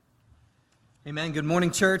Amen. Good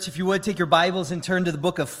morning, church. If you would, take your Bibles and turn to the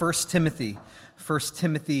book of 1 Timothy. 1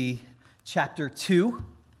 Timothy chapter 2.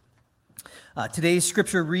 Today's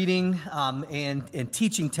scripture reading and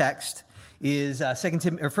teaching text is 1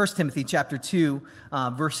 Timothy chapter 2,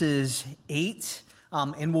 verses 8.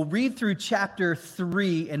 And we'll read through chapter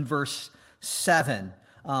 3 and verse 7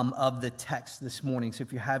 of the text this morning. So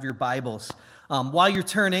if you have your Bibles, while you're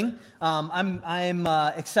turning, I'm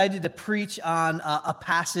excited to preach on a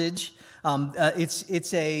passage.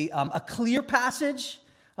 It's a clear passage,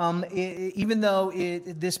 even though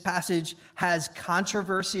this passage has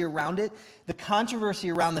controversy around it. The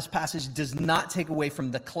controversy around this passage does not take away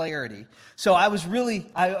from the clarity. So I was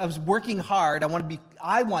working hard.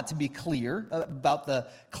 I want to be clear about the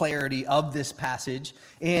clarity of this passage,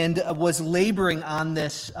 and was laboring on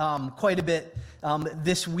this quite a bit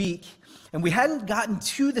this week. And we hadn't gotten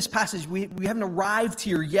to this passage. We haven't arrived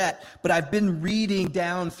here yet, but I've been reading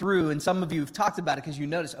down through, and some of you have talked about it because you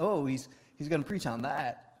notice, he's going to preach on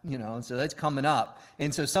that, and so that's coming up.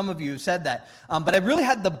 And so some of you have said that. But I really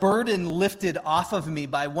had the burden lifted off of me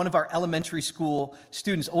by one of our elementary school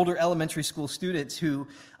students, older elementary school students, who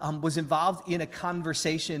was involved in a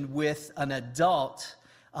conversation with an adult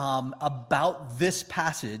about this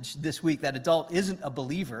passage this week. That adult isn't a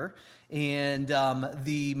believer. And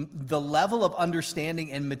the level of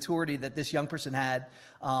understanding and maturity that this young person had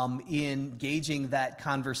in gauging that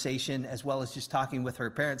conversation, as well as just talking with her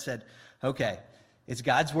parents, said, okay, it's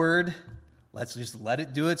God's word. Let's just let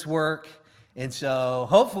it do its work. And so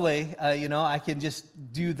hopefully, I can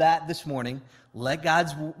just do that this morning. Let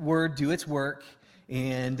God's word do its work,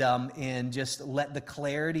 and just let the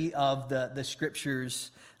clarity of the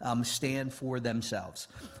scriptures stand for themselves.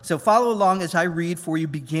 So follow along as I read for you,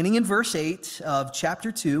 beginning in verse 8 of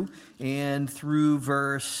chapter 2 and through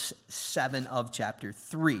verse 7 of chapter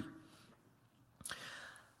 3.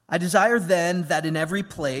 I desire then that in every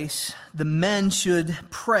place the men should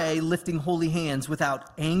pray, lifting holy hands without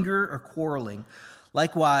anger or quarreling.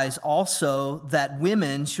 Likewise, also that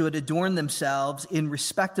women should adorn themselves in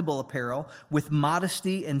respectable apparel with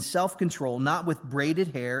modesty and self-control, not with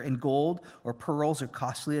braided hair and gold or pearls or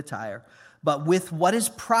costly attire, but with what is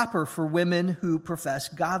proper for women who profess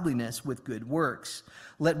godliness with good works.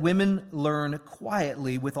 Let women learn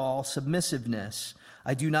quietly with all submissiveness.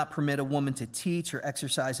 I do not permit a woman to teach or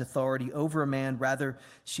exercise authority over a man. Rather,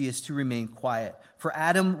 she is to remain quiet. For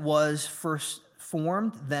Adam was first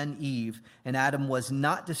formed, then Eve, and Adam was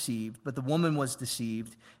not deceived, but the woman was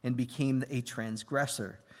deceived and became a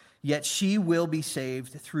transgressor. Yet she will be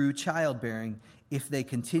saved through childbearing if they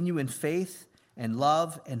continue in faith and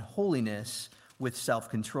love and holiness with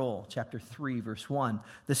self-control. Chapter 3, verse 1.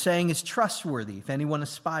 The saying is trustworthy. If anyone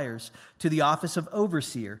aspires to the office of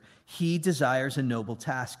overseer, he desires a noble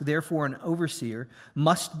task. Therefore, an overseer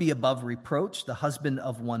must be above reproach, the husband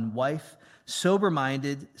of one wife,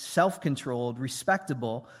 sober-minded, self-controlled,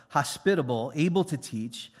 respectable, hospitable, able to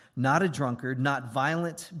teach, not a drunkard, not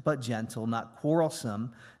violent but gentle, not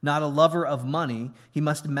quarrelsome, not a lover of money. He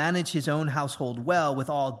must manage his own household well with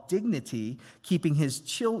all dignity, keeping his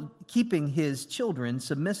children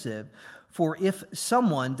submissive. For if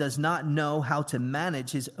someone does not know how to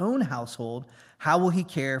manage his own household, how will he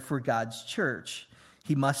care for God's church?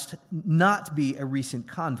 He must not be a recent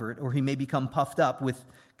convert, or he may become puffed up with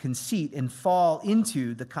conceit and fall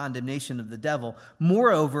into the condemnation of the devil.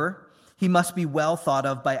 Moreover, he must be well thought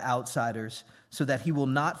of by outsiders, so that he will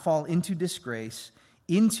not fall into disgrace,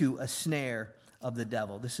 into a snare of the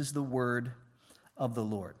devil. This is the word of the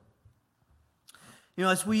Lord.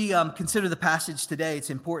 As we consider the passage today, it's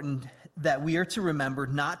important that we are to remember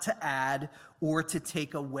not to add or to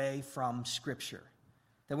take away from Scripture.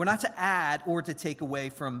 That we're not to add or to take away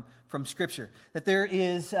from Scripture. That there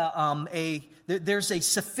is there's a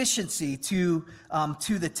sufficiency to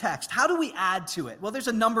the text. How do we add to it? Well, there's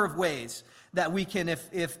a number of ways that we can,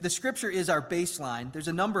 if the Scripture is our baseline, there's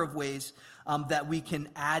a number of ways that we can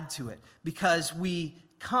add to it, because we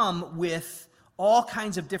come with all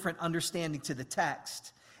kinds of different understanding to the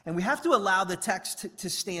text, and we have to allow the text to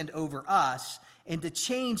stand over us and to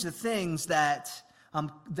change the things that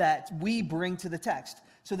we bring to the text,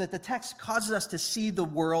 so that the text causes us to see the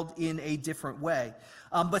world in a different way.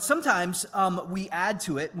 But sometimes we add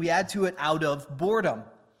to it. We add to it out of boredom.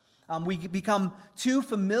 We become too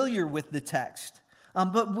familiar with the text.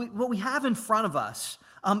 But what we have in front of us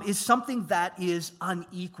is something that is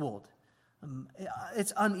unequaled.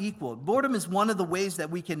 It's unequaled. Boredom is one of the ways that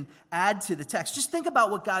we can add to the text. Just think about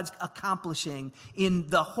what God's accomplishing in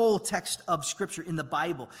the whole text of Scripture in the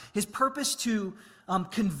Bible. His purpose to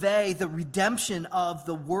convey the redemption of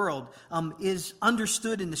the world is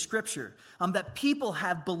understood in the Scripture. That people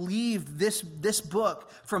have believed this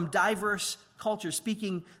book from diverse cultures,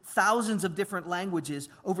 speaking thousands of different languages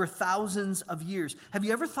over thousands of years. Have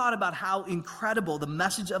you ever thought about how incredible the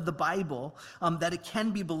message of the Bible, that it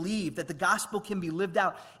can be believed, that the gospel can be lived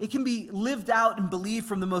out? It can be lived out and believed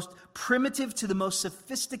from the most primitive to the most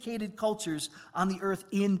sophisticated cultures on the earth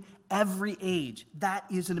in every age. That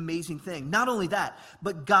is an amazing thing. Not only that,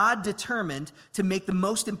 but God determined to make the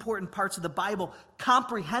most important parts of the Bible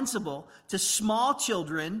comprehensible to small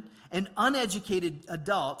children and uneducated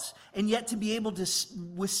adults, and yet to be able to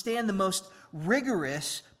withstand the most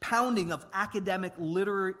rigorous pounding of academic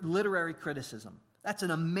literary criticism. That's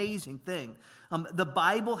an amazing thing. The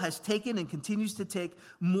Bible has taken and continues to take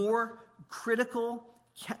more critical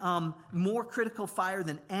fire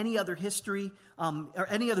than any other history or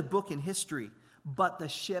any other book in history, but the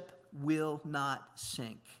ship will not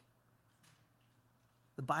sink.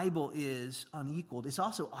 The Bible is unequaled. It's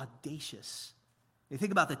also audacious. You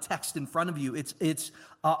think about the text in front of you, it's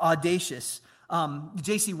audacious.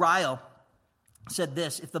 J.C. Ryle said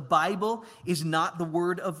this: if the Bible is not the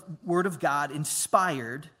word of God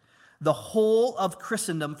inspired, the whole of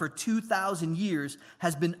Christendom for 2,000 years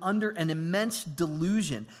has been under an immense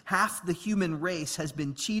delusion. Half the human race has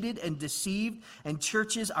been cheated and deceived, and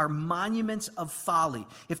churches are monuments of folly.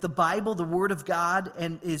 If the Bible, the Word of God,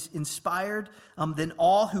 is inspired, then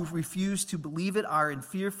all who refuse to believe it are in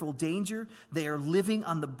fearful danger. They are living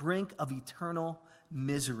on the brink of eternal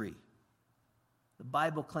misery. The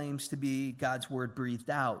Bible claims to be God's Word breathed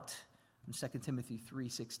out. In 2 Timothy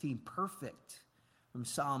 3:16, perfect. From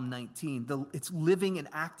Psalm 19, it's living and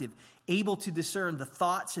active, able to discern the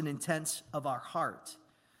thoughts and intents of our heart.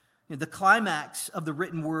 The climax of the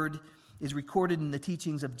written word is recorded in the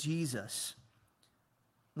teachings of Jesus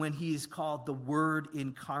when he is called the Word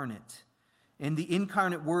incarnate. And the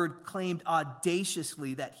incarnate Word claimed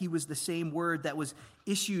audaciously that he was the same Word that was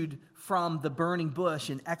issued from the burning bush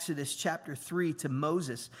in Exodus chapter 3 to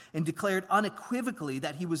Moses, and declared unequivocally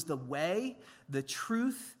that he was the way, the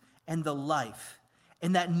truth, and the life,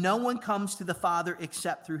 and that no one comes to the Father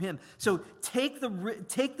except through him. So take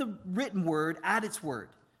the written word at its word,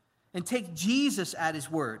 and take Jesus at his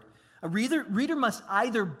word. A reader must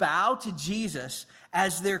either bow to Jesus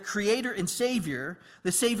as their creator and savior,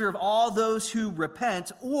 the savior of all those who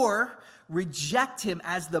repent, or reject him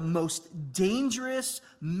as the most dangerous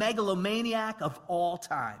megalomaniac of all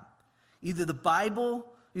time. Either Bible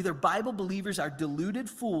believers are deluded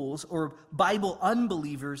fools, or Bible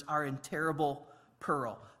unbelievers are in terrible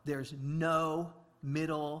peril. There's no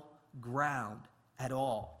middle ground at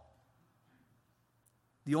all.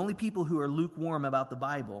 The only people who are lukewarm about the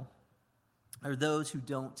Bible are those who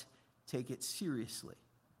don't take it seriously.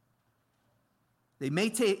 They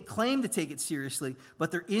may claim to take it seriously,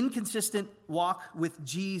 but their inconsistent walk with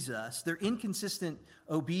Jesus, their inconsistent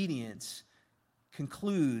obedience,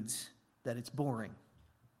 concludes that it's boring.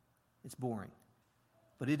 It's boring.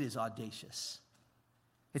 But it is audacious.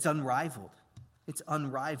 It's unrivaled. It's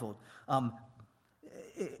unrivaled.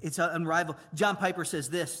 It's unrivaled. John Piper says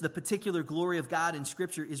this: the particular glory of God in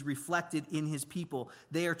Scripture is reflected in his people.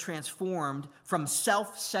 They are transformed from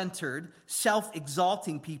self-centered,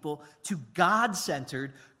 self-exalting people to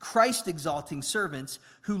God-centered, Christ-exalting servants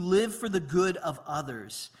who live for the good of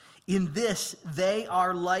others. In this, they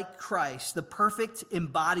are like Christ, the perfect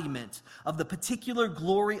embodiment of the particular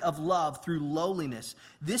glory of love through lowliness.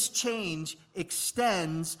 This change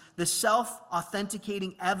extends the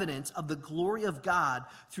self-authenticating evidence of the glory of God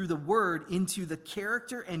through the Word into the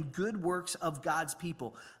character and good works of God's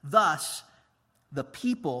people. Thus, the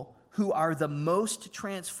people who are the most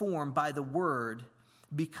transformed by the Word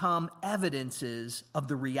become evidences of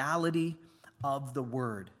the reality of the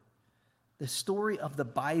Word. The story of the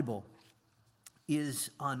Bible is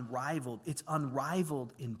unrivaled. It's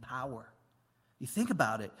unrivaled in power. You think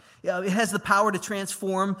about it. It has the power to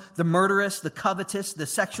transform the murderous, the covetous, the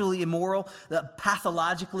sexually immoral, the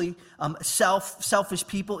pathologically selfish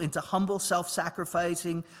people into humble,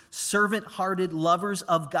 self-sacrificing, servant-hearted lovers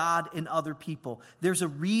of God and other people. There's a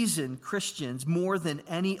reason Christians, more than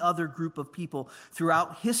any other group of people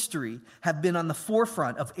throughout history, have been on the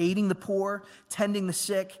forefront of aiding the poor, tending the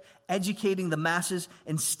sick, educating the masses,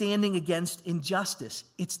 and standing against injustice.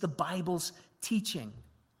 It's the Bible's teaching.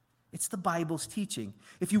 It's the Bible's teaching.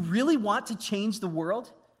 If you really want to change the world,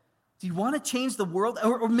 do you want to change the world,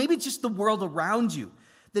 or maybe just the world around you,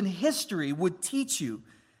 then history would teach you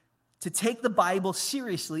to take the Bible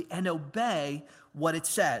seriously and obey what it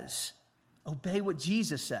says. Obey what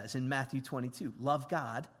Jesus says in Matthew 22. Love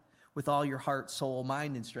God with all your heart, soul,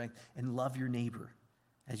 mind, and strength, and love your neighbor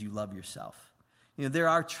as you love yourself. There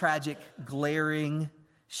are tragic, glaring,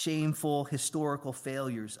 shameful, historical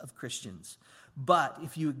failures of Christians. But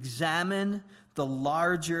if you examine the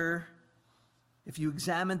larger,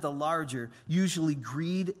 usually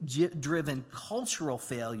greed-driven cultural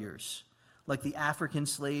failures, like the African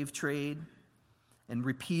slave trade and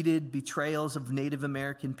repeated betrayals of Native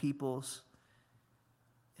American peoples,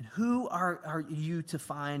 and who are you to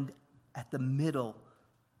find at the middle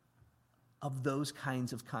of those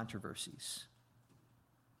kinds of controversies?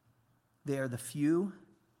 They are the few,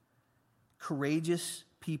 courageous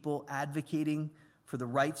people advocating for the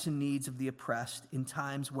rights and needs of the oppressed in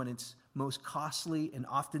times when it's most costly and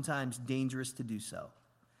oftentimes dangerous to do so.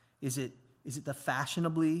 Is it the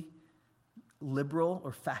fashionably liberal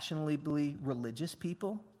or fashionably religious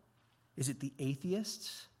people? Is it the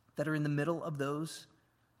atheists that are in the middle of those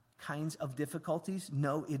kinds of difficulties?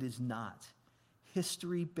 No, it is not.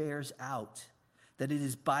 History bears out that it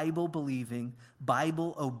is Bible-believing,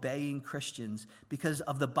 Bible-obeying Christians, because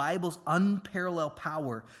of the Bible's unparalleled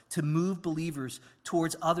power to move believers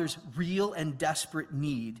towards others' real and desperate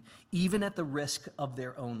need, even at the risk of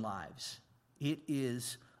their own lives. It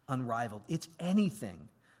is unrivaled. It's anything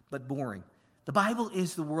but boring. The Bible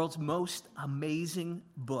is the world's most amazing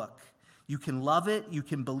book. You can love it, you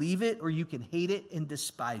can believe it, or you can hate it and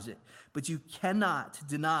despise it, but you cannot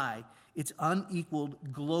deny its unequaled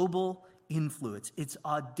global influence, its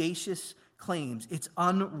audacious claims, its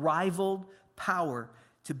unrivaled power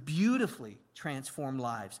to beautifully transform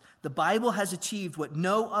lives. The Bible has achieved what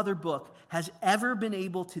no other book has ever been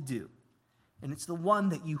able to do, and it's the one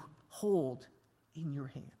that you hold in your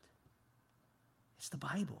hand. It's the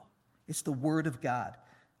Bible. It's the Word of God.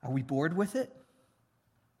 Are we bored with it?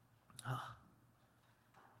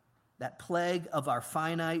 That plague of our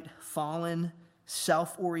finite, fallen,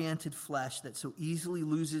 self-oriented flesh that so easily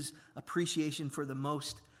loses appreciation for the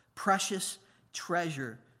most precious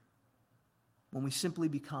treasure when we simply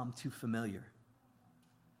become too familiar.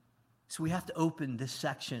 So we have to open this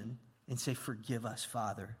section and say, "Forgive us,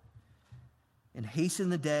 Father," and hasten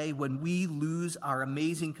the day when we lose our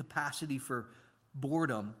amazing capacity for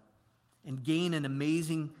boredom and gain an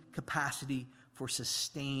amazing capacity for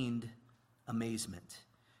sustained amazement.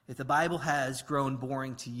 If the Bible has grown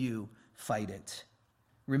boring to you, fight it.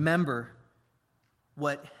 Remember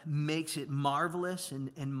what makes it marvelous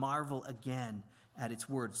and marvel again at its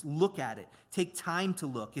words. Look at it. Take time to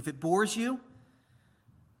look. If it bores you,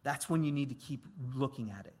 that's when you need to keep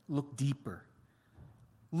looking at it. Look deeper.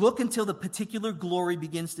 Look until the particular glory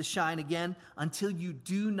begins to shine again, until you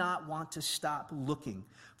do not want to stop looking.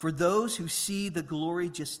 For those who see the glory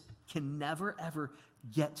just can never, ever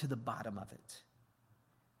get to the bottom of it.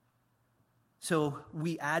 So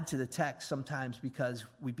we add to the text sometimes because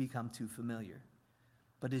we become too familiar.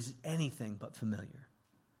 But is anything but familiar.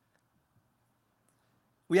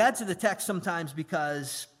 We add to the text sometimes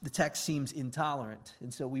because the text seems intolerant,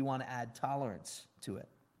 and so we want to add tolerance to it.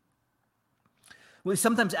 We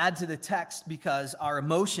sometimes add to the text because our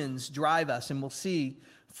emotions drive us, and we'll see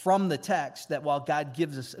from the text that while God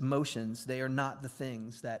gives us emotions, they are not the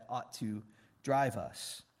things that ought to drive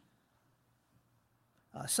us.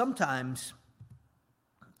 Sometimes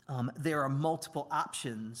there are multiple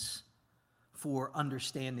options for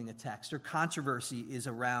understanding a text, or controversy is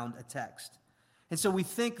around a text. And so we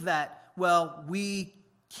think that, well, we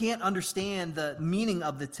can't understand the meaning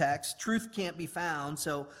of the text, truth can't be found,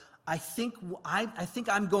 so I think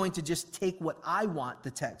I'm going to just take what I want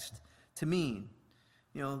the text to mean.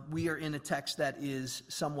 You know, we are in a text that is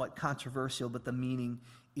somewhat controversial, but the meaning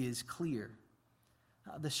is clear.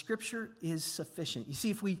 The Scripture is sufficient. You see,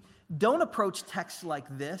 if we don't approach texts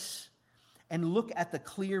like this and look at the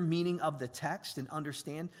clear meaning of the text and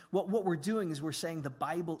understand, what we're doing is we're saying the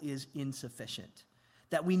Bible is insufficient,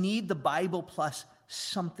 that we need the Bible plus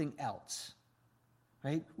something else,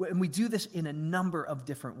 right? And we do this in a number of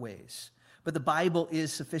different ways. But the Bible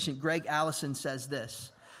is sufficient. Greg Allison says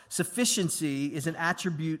this: sufficiency is an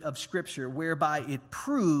attribute of Scripture whereby it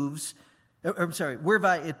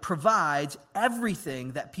provides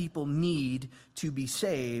everything that people need to be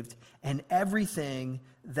saved and everything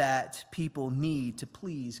that people need to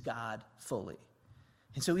please God fully.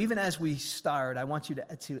 And so even as we start, I want you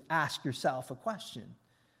to ask yourself a question.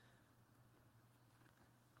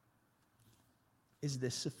 Is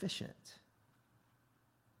this sufficient?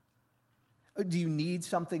 Or do you need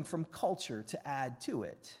something from culture to add to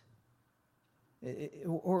it?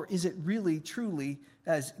 Or is it really, truly,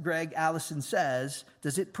 as Greg Allison says,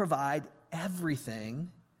 does it provide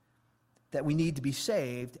everything that we need to be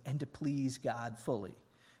saved and to please God fully?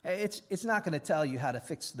 It's not going to tell you how to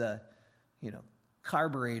fix the,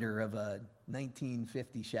 carburetor of a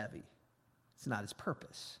 1950 Chevy. It's not its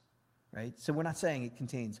purpose, right? So we're not saying it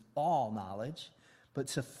contains all knowledge, but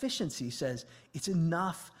sufficiency says it's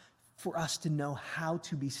enough for us to know how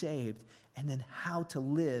to be saved and then how to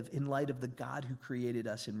live in light of the God who created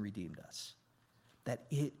us and redeemed us. That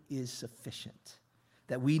it is sufficient,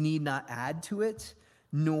 that we need not add to it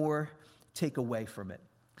nor take away from it.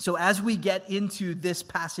 So as we get into this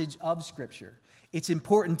passage of Scripture, it's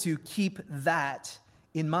important to keep that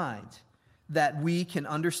in mind, that we can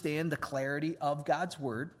understand the clarity of God's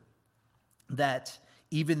Word, that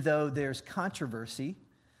even though there's controversy,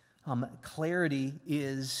 clarity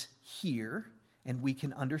is here, and we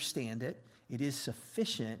can understand it. It is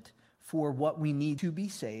sufficient for what we need to be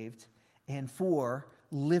saved and for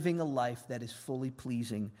living a life that is fully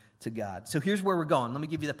pleasing to God. So here's where we're going. Let me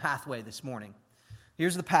give you the pathway this morning.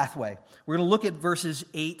 Here's the pathway. We're going to look at verses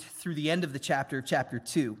 8 through the end of the chapter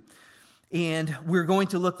 2. And we're going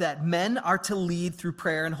to look that men are to lead through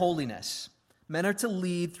prayer and holiness. Men are to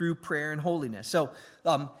lead through prayer and holiness. So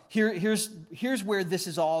here's where this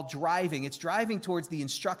is all driving. It's driving towards the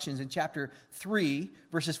instructions in chapter 3,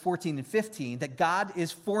 verses 14 and 15, that God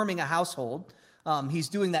is forming a household. He's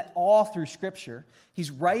doing that all through Scripture. He's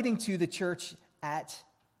writing to the church at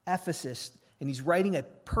Ephesus, and he's writing a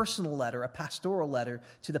personal letter, a pastoral letter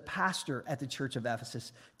to the pastor at the church of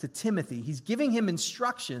Ephesus, to Timothy. He's giving him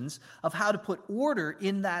instructions of how to put order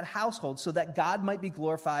in that household so that God might be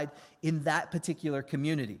glorified in that particular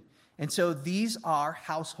community. And so these are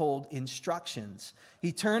household instructions.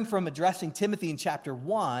 He turned from addressing Timothy in chapter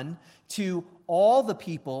 1 to all the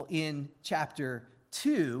people in chapter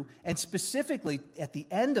 2, and specifically at the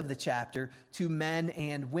end of the chapter to men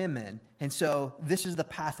and women. And so this is the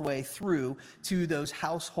pathway through to those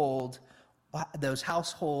household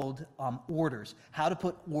orders, how to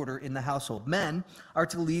put order in the household. Men are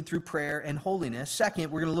to lead through prayer and holiness. Second,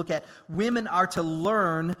 we're going to look at women are to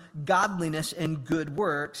learn godliness and good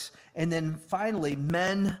works. And then finally,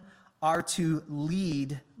 men are to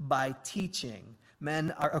lead by teaching.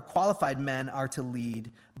 Qualified men are to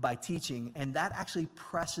lead by teaching. And that actually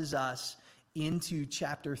presses us into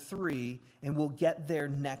chapter 3, and we'll get there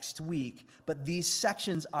next week. But these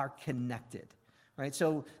sections are connected, right?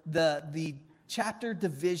 So the chapter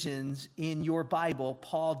divisions in your Bible,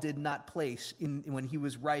 Paul did not place when he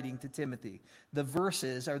was writing to Timothy. The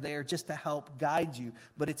verses are there just to help guide you,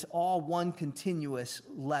 but it's all one continuous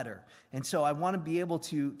letter. And so I want to be able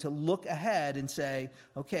to look ahead and say,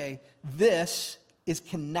 okay, this is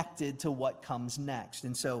connected to what comes next.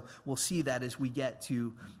 And so we'll see that as we get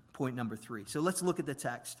to point number 3. So let's look at the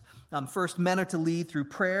text. First, men are to lead through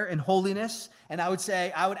prayer and holiness. And I would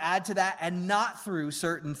add to that, and not through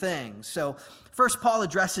certain things. So first, Paul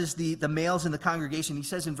addresses the males in the congregation. He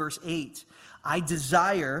says in verse 8, I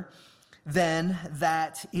desire then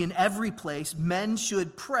that in every place men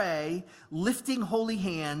should pray, lifting holy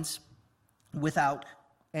hands without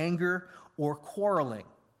anger or quarreling.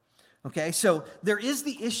 Okay, so there is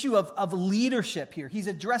the issue of leadership here. He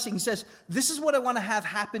says, this is what I want to have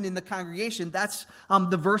happen in the congregation. That's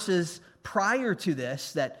the verses prior to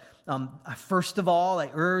this, that first of all, I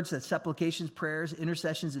urge that supplications, prayers,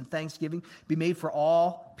 intercessions, and thanksgiving be made for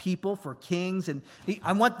all people, for kings. And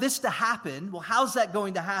I want this to happen. Well, how's that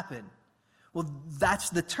going to happen? Well, that's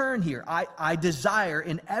the turn here. I desire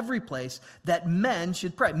in every place that men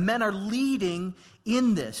should pray. Men are leading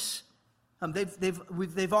in this.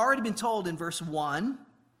 They've already been told in verse 1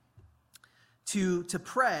 to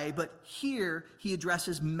pray, but here he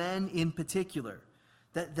addresses men in particular,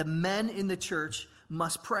 that the men in the church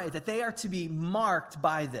must pray, that they are to be marked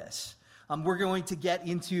by this. We're going to get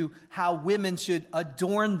into how women should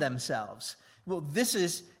adorn themselves. Well, this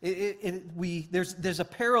is, there's a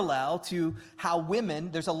parallel to how women,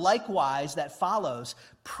 there's a likewise that follows.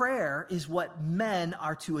 Prayer is what men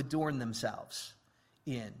are to adorn themselves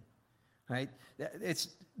in. Right? It's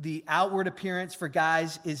the outward appearance for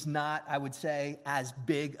guys is not, I would say, as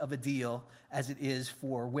big of a deal as it is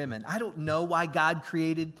for women. I don't know why God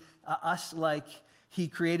created us like he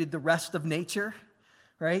created the rest of nature,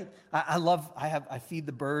 right? I feed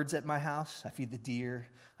the birds at my house. I feed the deer.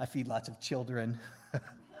 I feed lots of children.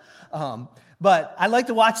 But I like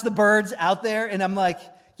to watch the birds out there, and I'm like,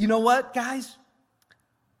 you know what, guys?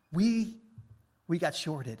 We got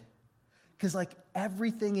shorted. Because like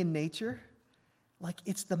everything in nature, like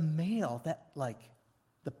it's the male that, like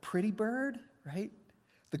the pretty bird, right?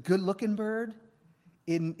 The good-looking bird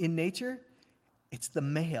in nature, it's the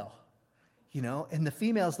male, and the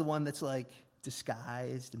female's the one that's like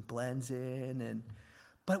disguised and blends in.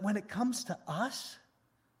 But when it comes to us,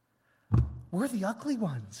 we're the ugly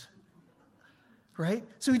ones. Right?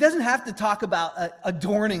 So he doesn't have to talk about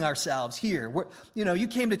adorning ourselves here. You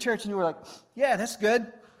came to church and you were like, yeah, that's good.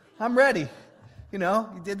 I'm ready.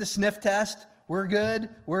 You did the sniff test. We're good.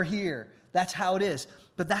 We're here. That's how it is.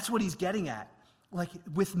 But that's what he's getting at. Like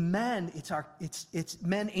with men, it's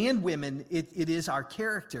men and women, it is our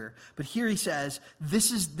character. But here he says,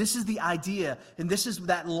 this is the idea, and this is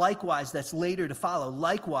that likewise that's later to follow.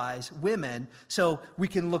 Likewise, women. So we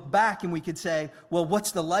can look back and we could say, well,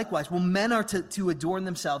 what's the likewise? Well, men are to adorn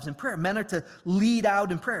themselves in prayer. Men are to lead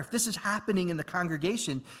out in prayer. If this is happening in the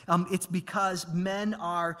congregation, it's because men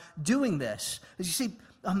are doing this. As you see,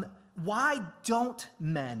 why don't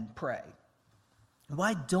men pray?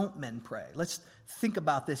 Why don't men pray? Let's think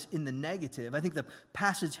about this in the negative. I think the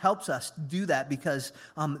passage helps us do that because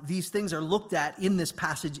these things are looked at in this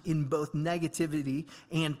passage in both negativity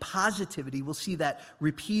and positivity. We'll see that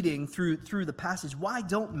repeating through the passage. Why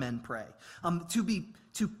don't men pray?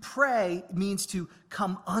 To pray means to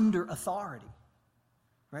come under authority.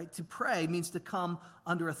 Right? To pray means to come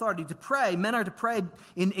under authority. To pray, men are to pray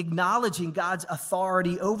in acknowledging God's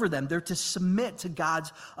authority over them. They're to submit to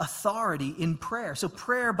God's authority in prayer. So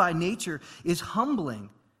prayer by nature is humbling.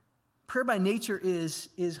 Prayer by nature is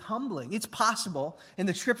humbling. It's possible, and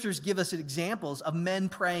the scriptures give us examples of men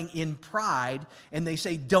praying in pride, and they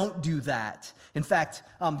say, don't do that. In fact,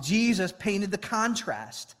 Jesus painted the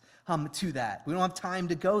contrast to that. We don't have time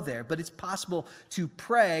to go there, but it's possible to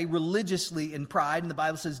pray religiously in pride, and the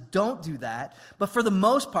Bible says don't do that. But for the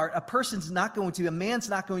most part, a man's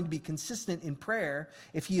not going to be consistent in prayer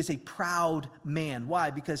if he is a proud man.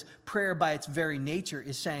 Why? Because prayer by its very nature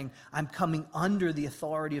is saying, I'm coming under the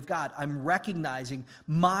authority of God. I'm recognizing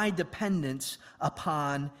my dependence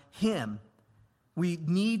upon him. We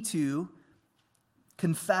need to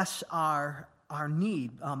confess our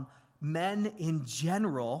need. Men in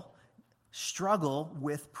general struggle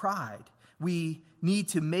with pride. We need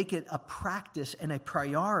to make it a practice and a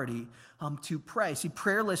priority to pray. See,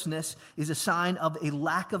 prayerlessness is a sign of a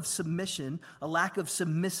lack of submission, a lack of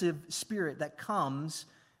submissive spirit that comes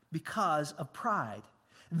because of pride.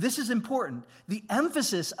 This is important. The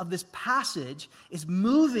emphasis of this passage is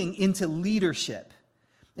moving into leadership.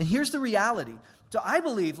 And here's the reality. So I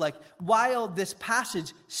believe, while this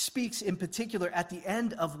passage speaks in particular at the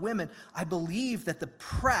end of women, I believe that the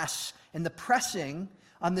press and the pressing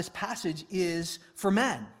on this passage is for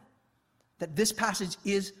men. That this passage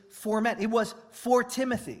is for men. It was for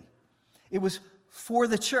Timothy. It was for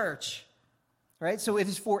the church. Right? So it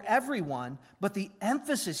is for everyone, but the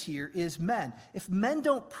emphasis here is men. If men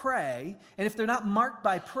don't pray, and if they're not marked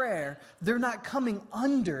by prayer, they're not coming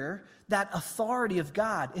under that authority of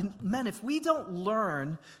God. And men, if we don't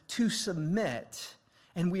learn to submit,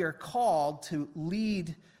 and we are called to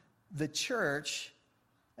lead the church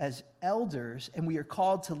as elders, and we are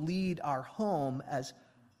called to lead our home as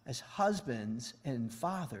husbands and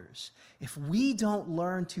fathers, if we don't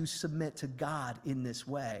learn to submit to God in this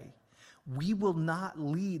way, we will not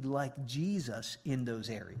lead like Jesus in those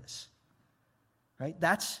areas. Right?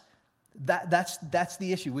 That's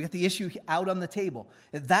the issue. We got the issue out on the table.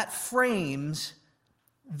 That frames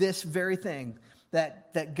this very thing,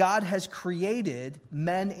 that God has created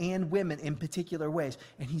men and women in particular ways,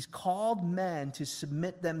 and he's called men to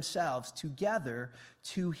submit themselves together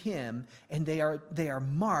to him, and they are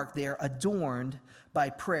marked, they are adorned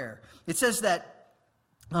by prayer. It says that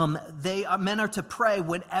men are to pray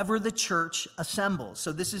whenever the church assembles.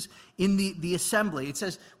 So this is in the assembly. It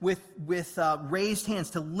says with raised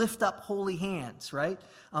hands, to lift up holy hands, right?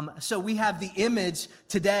 So we have the image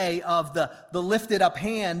today of the lifted up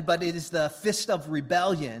hand, but it is the fist of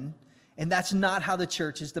rebellion. And that's not how the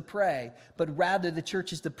church is to pray, but rather the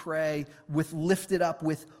church is to pray with lifted up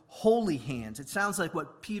with holy hands. It sounds like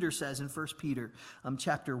what Peter says in 1 Peter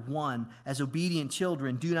chapter 1, as obedient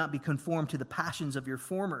children, do not be conformed to the passions of your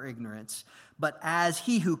former ignorance, but as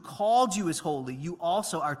he who called you is holy, you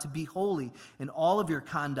also are to be holy in all of your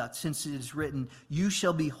conduct, since it is written, you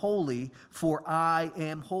shall be holy, for I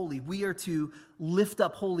am holy. We are to lift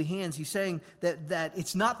up holy hands. He's saying that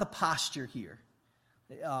it's not the posture here.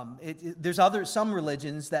 There's some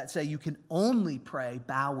religions that say you can only pray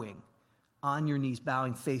bowing on your knees,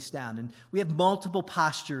 bowing face down. And we have multiple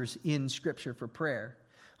postures in Scripture for prayer.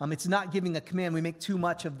 It's not giving a command. We make too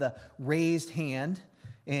much of the raised hand.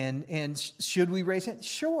 And should we raise hands?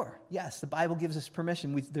 Sure. Yes, the Bible gives us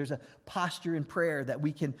permission. There's a posture in prayer that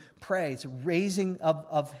we can pray. It's a raising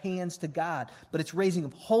of hands to God, but it's raising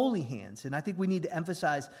of holy hands. And I think we need to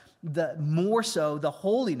emphasize more so the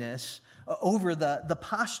holiness over the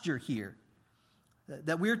posture here.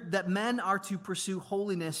 That men are to pursue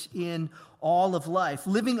holiness in all of life.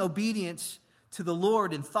 Living obedience to the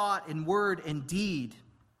Lord in thought and word and deed.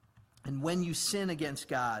 And when you sin against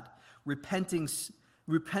God, repenting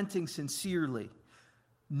sincerely,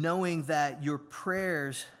 knowing that your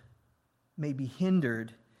prayers may be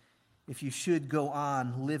hindered if you should go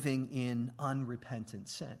on living in unrepentant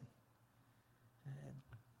sin.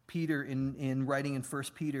 Peter, in writing in 1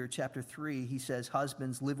 Peter chapter 3, he says,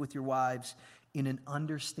 husbands, live with your wives in an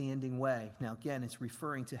understanding way. Now, again, it's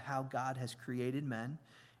referring to how God has created men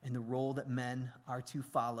and the role that men are to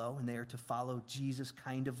follow, and they are to follow Jesus'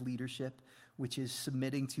 kind of leadership, which is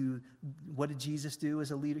submitting to, what did Jesus do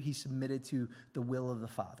as a leader? He submitted to the will of the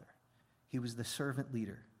Father. He was the servant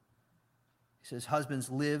leader. He says,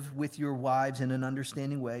 husbands, live with your wives in an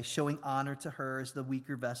understanding way, showing honor to her as the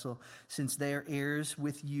weaker vessel, since they are heirs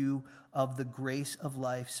with you of the grace of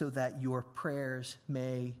life, so that your prayers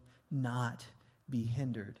may not be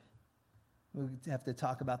hindered. We'll have to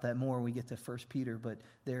talk about that more when we get to 1 Peter, but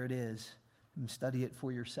there it is. Study it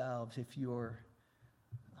for yourselves. If you're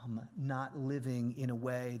not living in a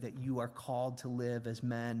way that you are called to live as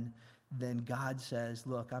men, then God says,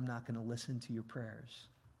 look, I'm not going to listen to your prayers.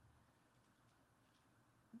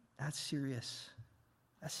 That's serious.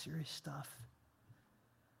 That's serious stuff,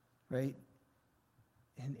 right?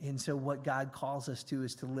 And so what God calls us to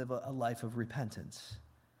is to live a life of repentance.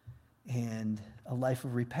 And a life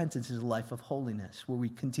of repentance is a life of holiness, where we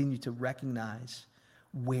continue to recognize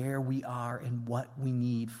where we are and what we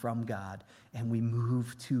need from God, and we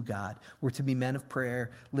move to God. We're to be men of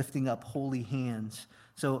prayer, lifting up holy hands.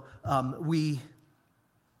 So we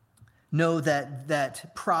know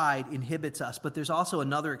that pride inhibits us, but there's also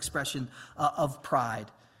another expression of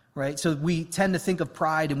pride, right? So we tend to think of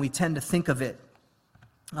pride, and we tend to think of it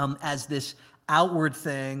as this outward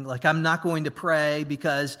thing, like I'm not going to pray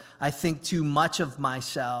because I think too much of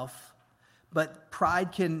myself. But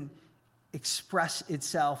pride can express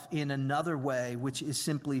itself in another way, which is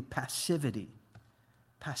simply passivity.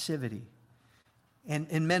 Passivity.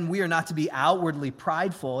 And men, we are not to be outwardly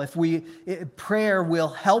prideful. Prayer will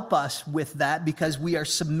help us with that because we are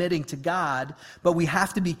submitting to God, but we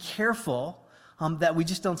have to be careful that we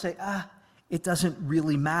just don't say, it doesn't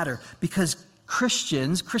really matter. Because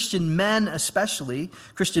Christians, Christian men especially,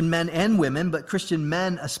 Christian men and women, but Christian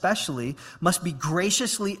men especially, must be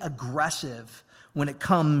graciously aggressive when it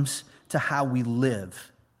comes to how we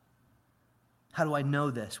live. How do I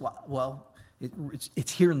know this? Well,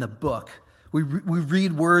 it's here in the book. We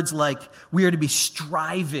read words like we are to be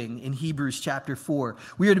striving in Hebrews chapter 4.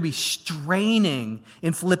 We are to be straining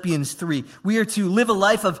in Philippians 3. We are to live a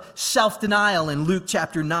life of self-denial in Luke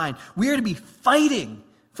chapter 9. We are to be fighting,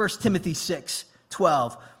 1 Timothy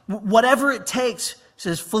 6:12. Whatever it takes,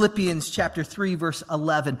 says Philippians chapter 3, verse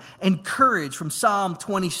 11. And courage from Psalm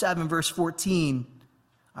 27, verse 14,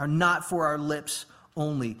 are not for our lips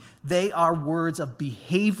only. They are words of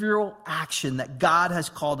behavioral action that God has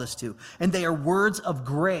called us to. And they are words of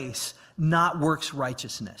grace, not works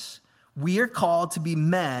righteousness. We are called to be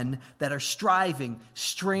men that are striving,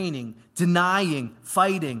 straining, denying,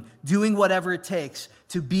 fighting, doing whatever it takes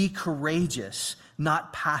to be courageous,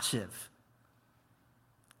 not passive.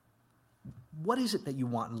 What is it that you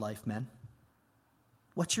want in life, men?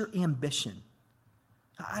 What's your ambition?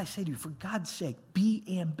 I say to you, for God's sake, be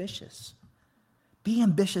ambitious. Be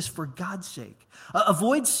ambitious for God's sake.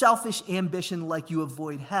 Avoid selfish ambition like you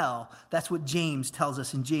avoid hell. That's what James tells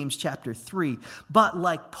us in James chapter 3. But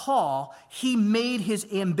like Paul, he made his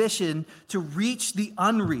ambition to reach the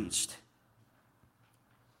unreached.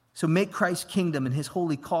 So make Christ's kingdom and his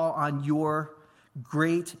holy call on your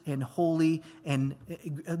great and holy, and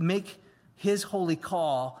make his holy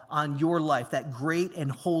call on your life, that great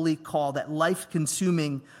and holy call, that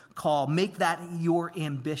life-consuming call. Make that your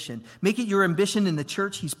ambition. Make it your ambition in the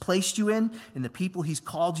church he's placed you in the people he's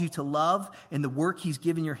called you to love, and the work he's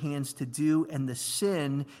given your hands to do, and the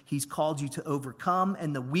sin he's called you to overcome,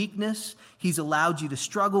 and the weakness he's allowed you to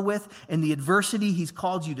struggle with, and the adversity he's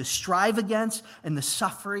called you to strive against, and the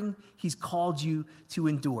suffering he's called you to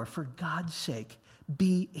endure. For God's sake,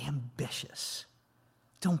 be ambitious.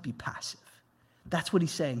 Don't be passive. That's what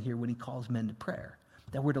he's saying here when he calls men to prayer,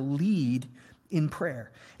 that we're to lead in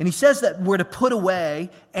prayer. And he says that we're to put away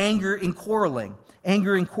anger and quarreling.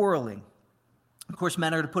 Anger and quarreling. Of course,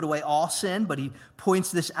 men are to put away all sin, but he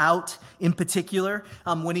points this out in particular.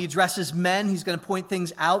 When he addresses men, he's going to point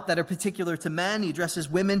things out that are particular to men. He addresses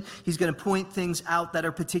women, he's going to point things out that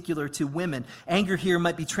are particular to women. Anger here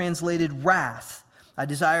might be translated wrath. I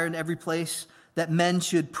desire in every place that men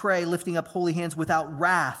should pray, lifting up holy hands without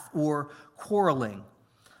wrath or quarreling.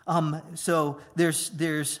 So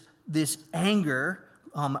there's this anger,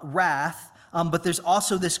 wrath, but there's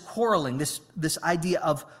also this quarreling, this idea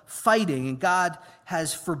of fighting. And God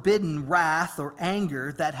has forbidden wrath or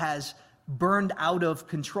anger that has burned out of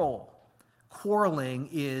control. Quarreling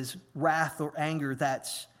is wrath or anger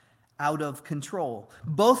that's out of control.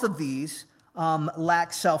 Both of these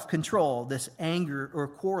lack self-control, this anger or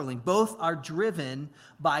quarreling. Both are driven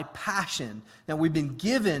by passion. Now, we've been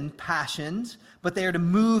given passions, but they are to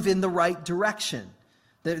move in the right direction.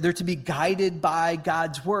 They're to be guided by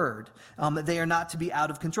God's word. They are not to be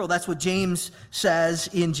out of control. That's what James says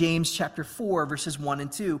in James chapter 4, verses 1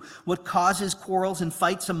 and 2. What causes quarrels and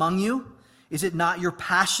fights among you? Is it not your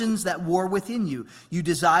passions that war within you? You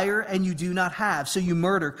desire and you do not have, so you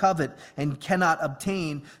murder, covet, and cannot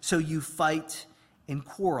obtain, so you fight and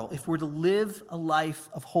quarrel. If we're to live a life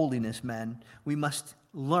of holiness, men, we must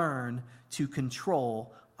learn to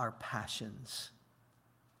control our passions.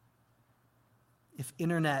 If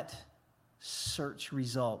internet search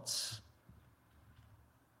results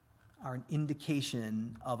are an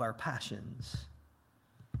indication of our passions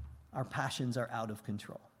are out of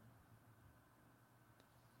control.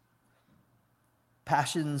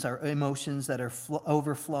 Passions are emotions that are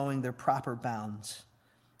overflowing their proper bounds.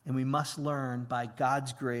 And we must learn by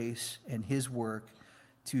God's grace and his work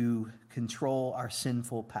to control our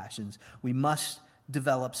sinful passions. We must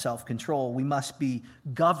develop self-control. We must be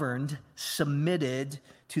governed, submitted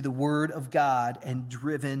to the word of God, and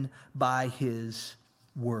driven by his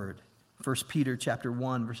word. 1 Peter chapter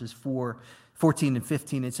 1, verses 14 and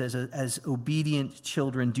 15, it says, as obedient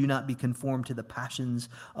children, do not be conformed to the passions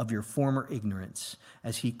of your former ignorance.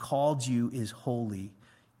 As he called you is holy,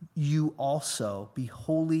 you also be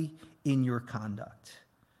holy in your conduct.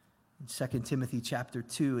 In 2 Timothy chapter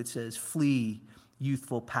 2, it says, flee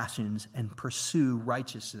youthful passions and pursue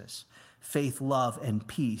righteousness, faith, love, and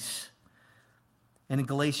peace. And in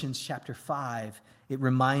Galatians chapter 5, it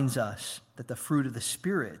reminds us that the fruit of the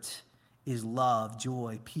Spirit is love,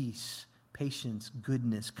 joy, peace, patience,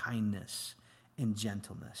 goodness, kindness, and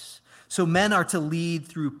gentleness. So men are to lead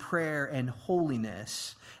through prayer and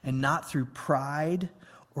holiness, and not through pride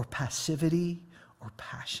or passivity or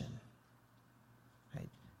passion. Right?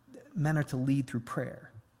 Men are to lead through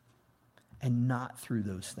prayer and not through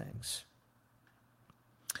those things.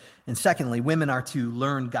 And secondly, women are to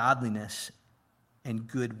learn godliness and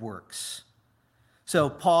good works. So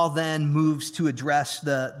Paul then moves to address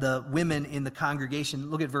the women in the congregation.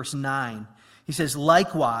 Look at verse 9. He says,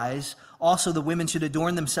 likewise, also the women should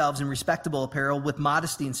adorn themselves in respectable apparel with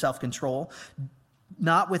modesty and self-control,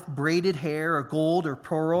 not with braided hair or gold or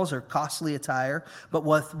pearls or costly attire, but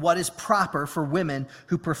with what is proper for women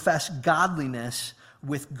who profess godliness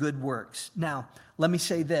with good works. Now, let me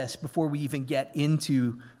say this before we even get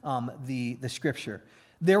into the scripture.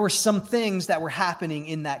 There were some things that were happening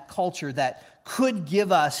in that culture that could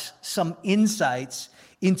give us some insights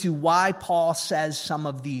into why Paul says some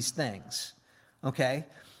of these things. Okay?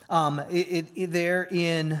 There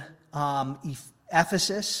in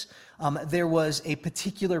Ephesus, there was a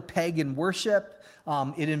particular pagan worship.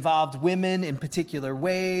 It involved women in particular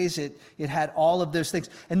ways. It had all of those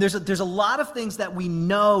things. And there's a lot of things that we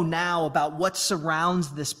know now about what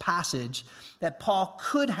surrounds this passage that Paul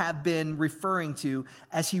could have been referring to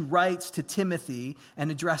as he writes to Timothy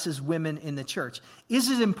and addresses women in the church.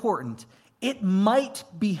 Is it important? It might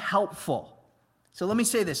be helpful. So let me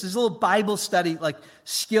say this. This is a little Bible study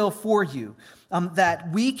skill for you,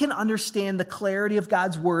 that we can understand the clarity of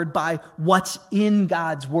God's word by what's in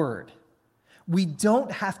God's word. We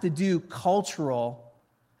don't have to do cultural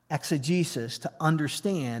exegesis to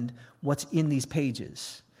understand what's in these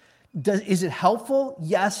pages. Is it helpful?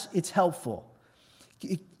 Yes, it's helpful.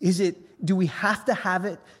 Do we have to have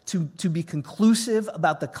it to be conclusive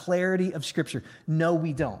about the clarity of Scripture? No,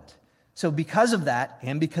 we don't. So because of that,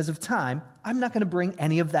 and because of time, I'm not going to bring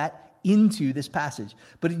any of that into this passage.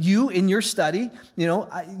 But you, in your study,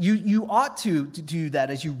 you ought to do that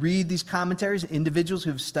as you read these commentaries, individuals who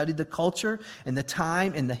have studied the culture and the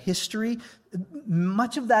time and the history.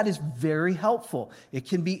 Much of that is very helpful. It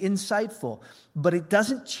can be insightful, but it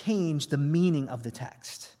doesn't change the meaning of the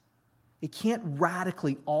text. It can't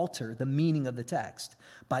radically alter the meaning of the text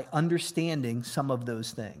by understanding some of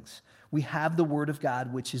those things. We have the Word of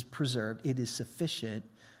God, which is preserved. It is sufficient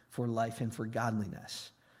for life and for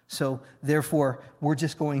godliness. So therefore, we're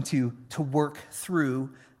just going to work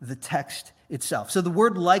through the text itself. So the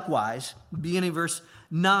word likewise, beginning of verse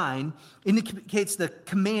 9, indicates the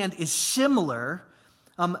command is similar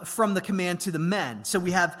from the command to the men. So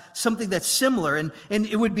we have something that's similar, and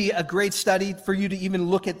it would be a great study for you to even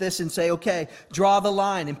look at this and say, okay, draw the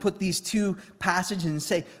line and put these two passages and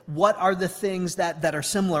say, what are the things that are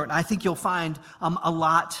similar? And I think you'll find a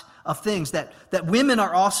lot of things, that women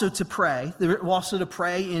are also to pray. They're also to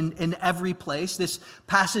pray in every place. This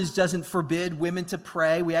passage doesn't forbid women to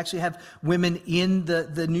pray. We actually have women in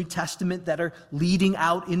the New Testament that are leading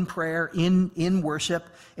out in prayer, in worship.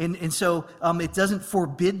 And so it doesn't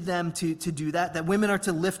forbid them to do that women are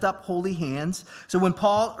to lift up holy hands. So when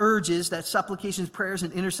Paul urges that supplications, prayers,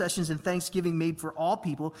 and intercessions and thanksgiving made for all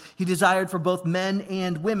people, he desired for both men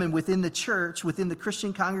and women within the church, within the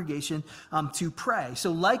Christian congregation, to pray.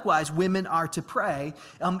 So likewise, women are to pray.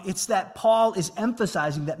 It's that Paul is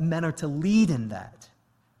emphasizing that men are to lead in that.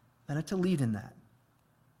 Men are to lead in that.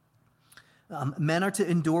 Men are to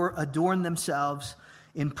adorn themselves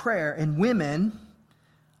in prayer, and women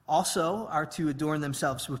also are to adorn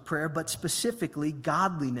themselves with prayer, but specifically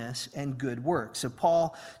godliness and good works. So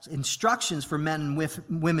Paul's instructions for men and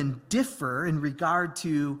women differ in regard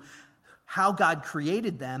to how God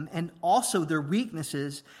created them and also their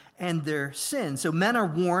weaknesses and their sins. So men are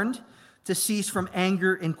warned to cease from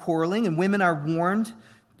anger and quarreling, and women are warned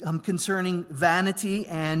concerning vanity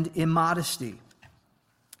and immodesty.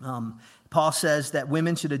 Paul says that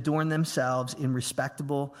women should adorn themselves in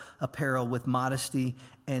respectable apparel with modesty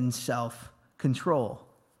and self-control.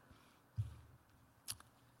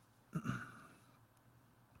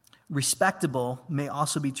 Respectable may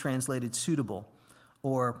also be translated suitable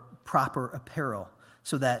or proper apparel,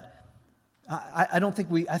 so that I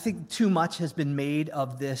think too much has been made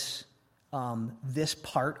of this this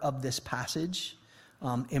part of this passage,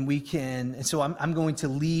 and so I'm going to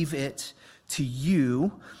leave it to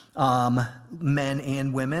you, men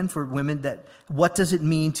and women. For women, that what does it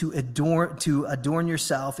mean to adorn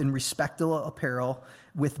yourself in respectable apparel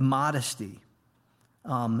with modesty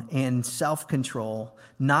and self-control,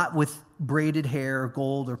 not with braided hair or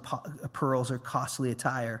gold or pearls or costly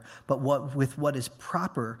attire, but with what is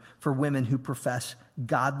proper for women who profess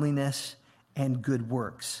godliness and good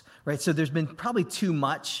works. Right. So there's been probably too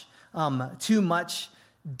much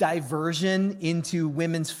diversion into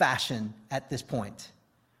women's fashion at this point,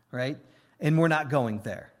 right? And we're not going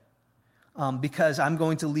there because I'm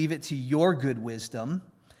going to leave it to your good wisdom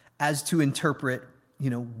as to interpret,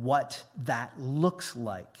 what that looks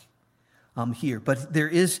like here. But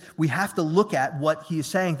we have to look at what he is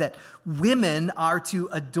saying, that women are to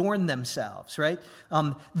adorn themselves, right?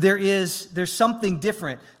 There's something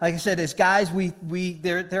different. Like I said, as guys,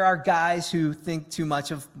 there are guys who think too much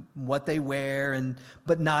of what they wear,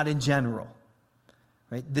 but not in general,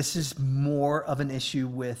 right? This is more of an issue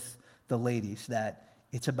with the ladies, that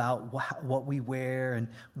it's about what we wear and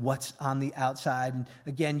what's on the outside. And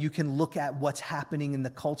again, you can look at what's happening in the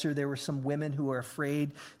culture. There were some women who are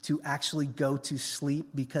afraid to actually go to sleep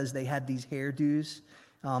because they had these hairdos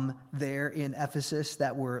there in Ephesus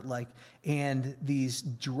that were and these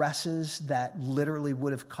dresses that literally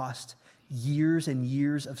would have cost years and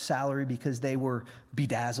years of salary because they were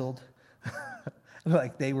bedazzled.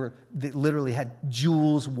 They literally had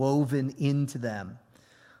jewels woven into them.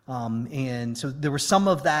 And so there was some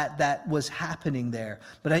of that was happening there.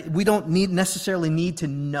 But we don't necessarily need to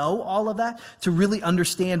know all of that to really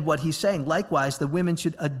understand what he's saying. Likewise, the women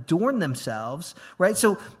should adorn themselves, right?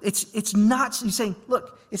 So it's not, he's saying,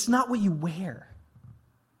 look, it's not what you wear.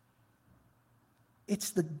 It's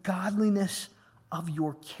the godliness of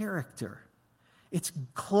your character. It's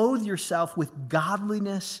clothe yourself with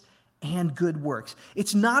godliness and good works.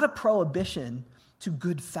 It's not a prohibition to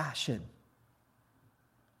good fashion.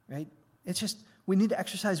 Right? It's just, we need to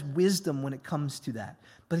exercise wisdom when it comes to that.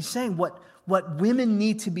 But he's saying what women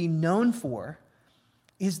need to be known for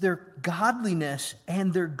is their godliness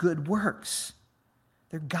and their good works.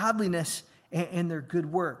 Their godliness and their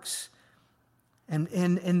good works. And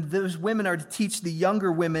those women are to teach the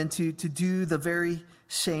younger women to do the very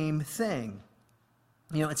same thing.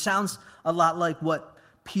 It sounds a lot like what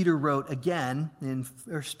Peter wrote again in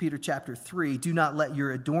 1 Peter chapter 3, do not let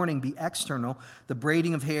your adorning be external, the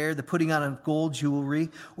braiding of hair, the putting on of gold jewelry,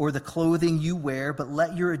 or the clothing you wear, but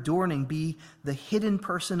let your adorning be the hidden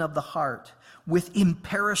person of the heart with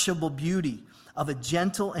imperishable beauty of a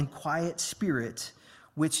gentle and quiet spirit,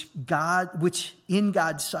 which in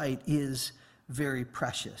God's sight is very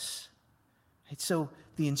precious. Right? So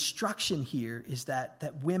the instruction here is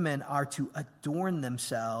that women are to adorn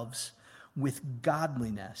themselves with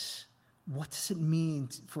godliness. What does it mean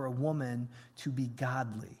for a woman to be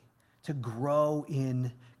godly, to grow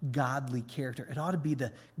in godly character? It ought to be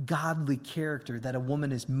the godly character that a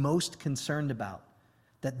woman is most concerned about,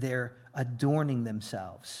 that they're adorning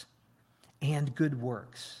themselves, and good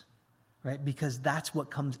works, right? Because that's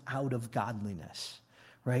what comes out of godliness,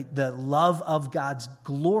 right? The love of God's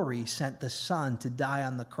glory sent the Son to die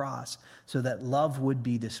on the cross so that love would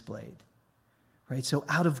be displayed. right? So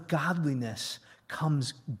out of godliness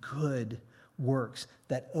comes good works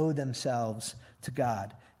that owe themselves to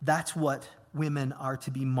God. That's what women are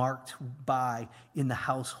to be marked by in the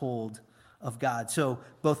household of God. So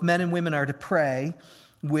both men and women are to pray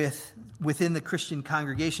within the Christian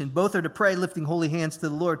congregation. Both are to pray, lifting holy hands to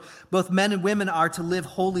the Lord. Both men and women are to live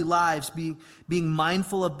holy lives, being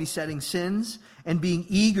mindful of besetting sins and being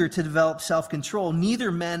eager to develop self-control.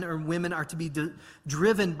 Neither men or women are to be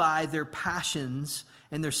driven by their passions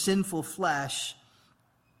and their sinful flesh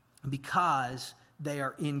because they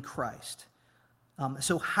are in Christ.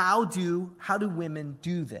 So how do women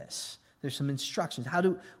do this? There's some instructions. How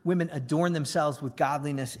do women adorn themselves with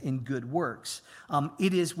godliness and good works?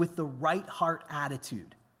 It is with the right heart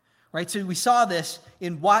attitude, right? So we saw this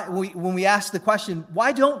when we asked the question,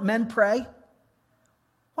 why don't men pray?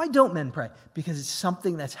 Why don't men pray? Because it's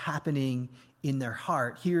something that's happening in their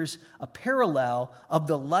heart. Here's a parallel of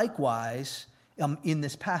the likewise in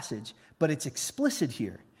this passage, but it's explicit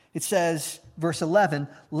here. It says, verse 11,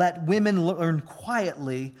 let women learn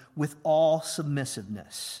quietly with all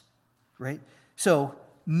submissiveness. Right? So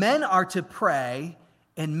men are to pray,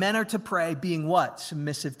 and men are to pray being what?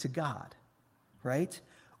 Submissive to God. Right?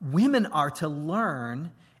 Women are to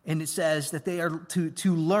learn, and it says that they are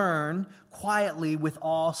to learn quietly with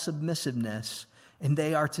all submissiveness, and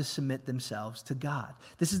they are to submit themselves to God.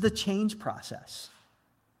 This is the change process.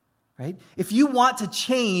 Right? If you want to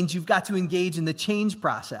change, you've got to engage in the change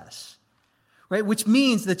process. Right? Which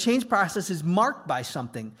means the change process is marked by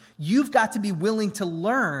something. You've got to be willing to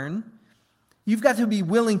learn. You've got to be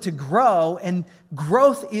willing to grow, and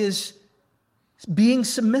growth is being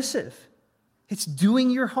submissive. It's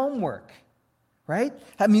doing your homework, right?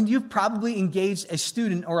 I mean, you've probably engaged a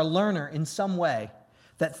student or a learner in some way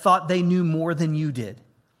that thought they knew more than you did.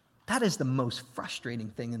 That is the most frustrating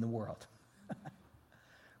thing in the world,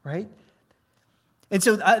 right? And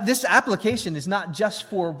so this application is not just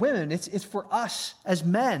for women, it's for us as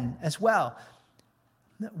men as well.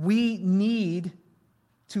 We need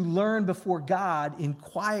to learn before God in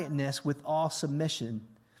quietness with all submission.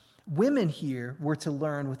 Women here were to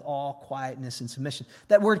learn with all quietness and submission.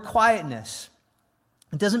 That word quietness,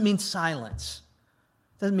 it doesn't mean silence.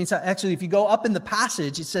 It doesn't mean silence. Actually, if you go up in the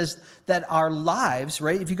passage, it says that our lives,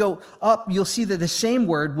 right? If you go up, you'll see that the same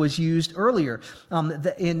word was used earlier.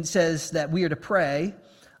 It says that we are to pray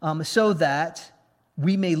so that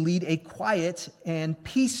we may lead a quiet and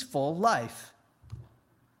peaceful life.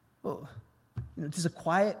 Oh. Does a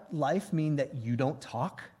quiet life mean that you don't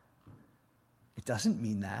talk? It doesn't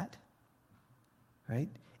mean that, right?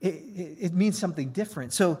 It means something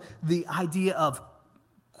different. So the idea of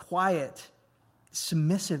quiet,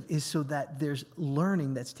 submissive is so that there's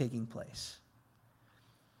learning that's taking place.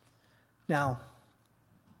 Now,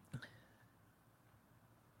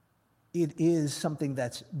 it is something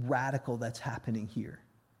that's radical that's happening here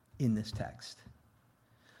in this text.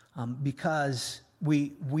 Because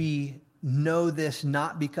we know this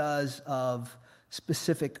not because of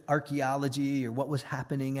specific archaeology or what was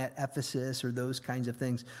happening at Ephesus or those kinds of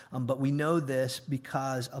things, but we know this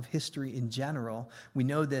because of history in general. We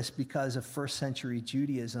know this because of first century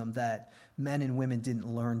Judaism, that men and women didn't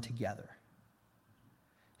learn together.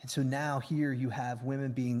 And so now here you have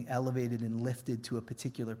women being elevated and lifted to a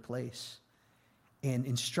particular place, and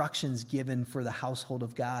instructions given for the household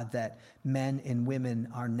of God that men and women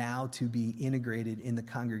are now to be integrated in the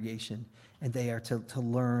congregation, and they are to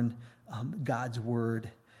learn God's word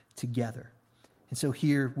together. And so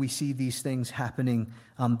here we see these things happening,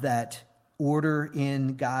 that order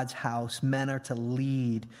in God's house. Men are to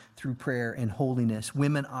lead through prayer and holiness.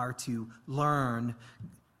 Women are to learn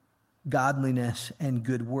godliness and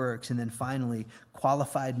good works. And then finally,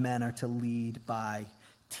 qualified men are to lead by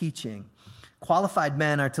teaching. Qualified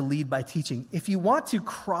men are to lead by teaching. If you want to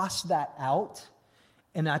cross that out,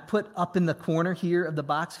 and I put up in the corner here of the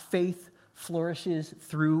box, faith flourishes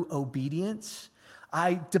through obedience,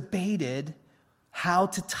 I debated how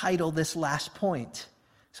to title this last point.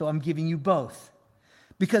 So I'm giving you both.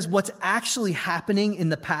 Because what's actually happening in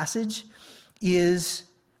the passage is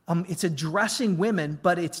it's addressing women,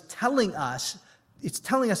 but it's telling us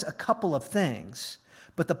a couple of things.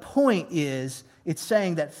 But the point is, it's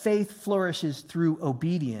saying that faith flourishes through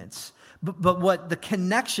obedience. But what the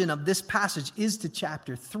connection of this passage is to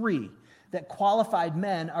chapter 3, that qualified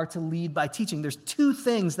men are to lead by teaching. There's two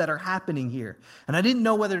things that are happening here. And I didn't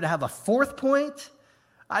know whether to have a fourth point.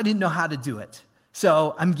 I didn't know how to do it.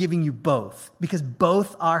 So I'm giving you both, because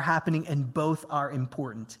both are happening and both are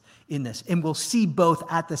important in this. And we'll see both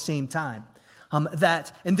at the same time.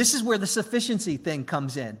 And this is where the sufficiency thing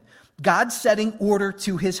comes in. God's setting order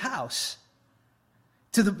to his house.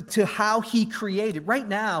 to how he created. Right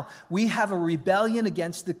now, we have a rebellion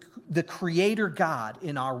against the creator God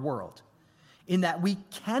in our world, in that we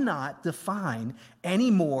cannot define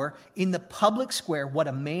anymore in the public square what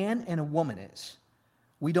a man and a woman is.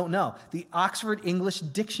 We don't know. The Oxford English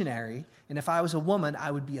Dictionary, and if I was a woman,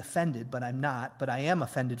 I would be offended, but I'm not, but I am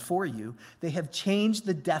offended for you. They have changed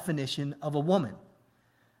the definition of a woman.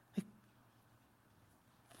 Like,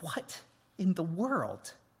 what in the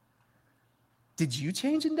world? Did you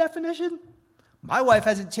change in definition? My wife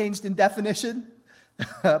hasn't changed in definition.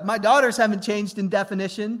 My daughters haven't changed in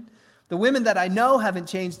definition. The women that I know haven't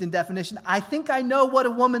changed in definition. I think I know what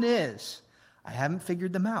a woman is. I haven't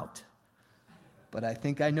figured them out, but I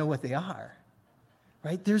think I know what they are,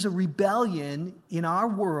 right? There's a rebellion in our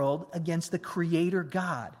world against the creator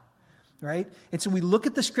God, right? And so we look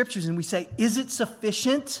at the scriptures and we say, is it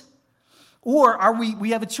sufficient? Or are we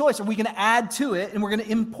have a choice. Are we going to add to it and we're going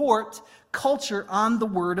to import culture on the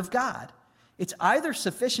word of God? It's either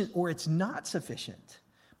sufficient or it's not sufficient.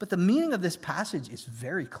 But the meaning of this passage is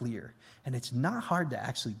very clear, and it's not hard to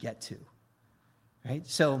actually get to, right?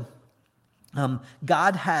 So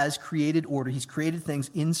God has created order. He's created things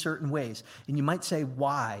in certain ways. And you might say,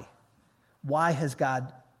 why? Why has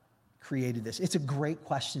God created this? It's a great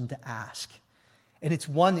question to ask. And it's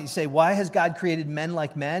one that you say, why has God created men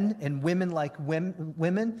like men and women like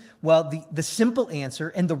women? Well, the simple answer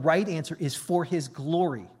and the right answer is for his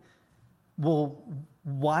glory. Well,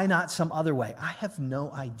 why not some other way? I have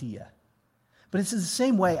no idea. But it's the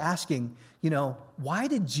same way asking, why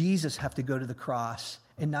did Jesus have to go to the cross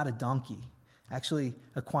and not a donkey? Actually,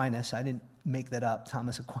 Aquinas, I didn't make that up,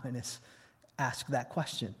 Thomas Aquinas asked that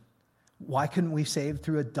question. Why couldn't we save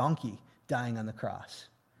through a donkey dying on the cross?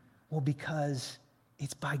 Well, because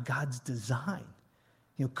it's by God's design.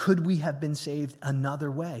 Could we have been saved another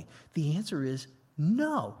way? The answer is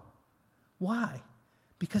no. Why?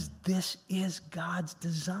 Because this is God's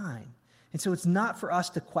design. And so it's not for us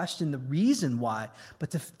to question the reason why,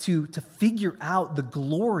 but to figure out the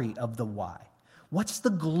glory of the why. What's the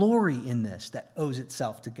glory in this that owes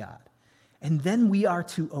itself to God? And then we are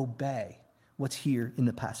to obey what's here in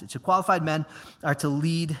the passage. So qualified men are to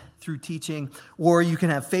lead through teaching, or you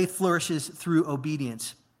can have faith flourishes through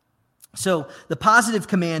obedience. So the positive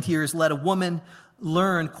command here is let a woman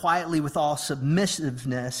learn quietly with all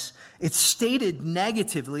submissiveness. It's stated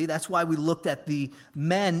negatively. That's why we looked at the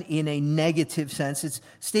men in a negative sense. It's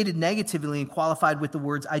stated negatively and qualified with the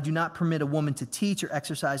words, I do not permit a woman to teach or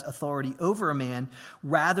exercise authority over a man.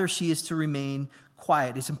 Rather, she is to remain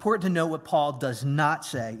quiet. It's important to note what Paul does not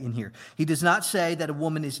say in here. He does not say that a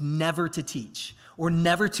woman is never to teach or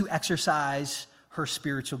never to exercise her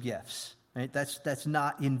spiritual gifts. Right? That's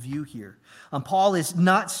not in view here. Paul is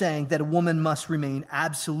not saying that a woman must remain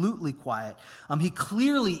absolutely quiet. He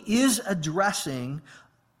clearly is addressing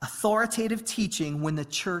authoritative teaching when the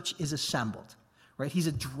church is assembled. Right? He's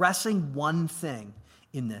addressing one thing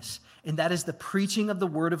in this, and that is the preaching of the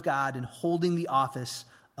word of God and holding the office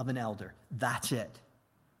of an elder. That's it.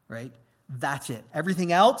 Right? That's it.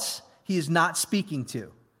 Everything else he is not speaking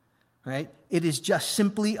to. Right? It is just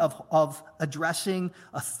simply of addressing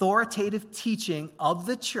authoritative teaching of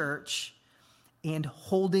the church and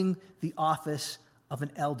holding the office of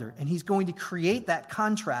an elder. And he's going to create that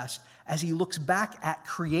contrast as he looks back at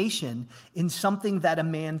creation in something that a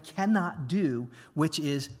man cannot do, which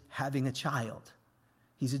is having a child.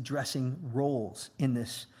 He's addressing roles in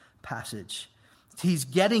this passage. He's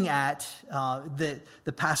getting at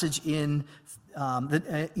the passage in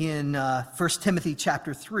 1 Timothy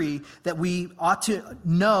chapter 3 that we ought to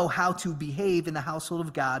know how to behave in the household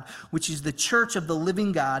of God, which is the church of the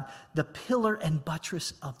living God, the pillar and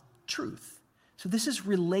buttress of truth. So this is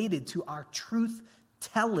related to our truth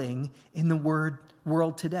telling in the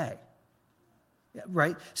world today.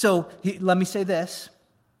 Right? So let me say this.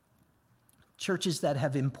 Churches that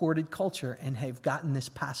have imported culture and have gotten this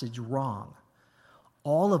passage wrong,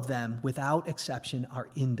 all of them, without exception, are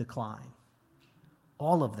in decline.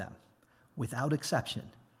 All of them, without exception,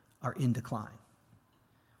 are in decline.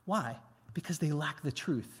 Why? Because they lack the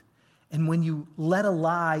truth. And when you let a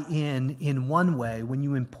lie in one way, when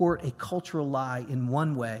you import a cultural lie in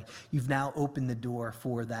one way, you've now opened the door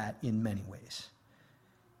for that in many ways.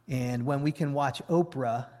 And when we can watch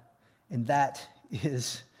Oprah, and that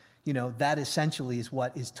is, that essentially is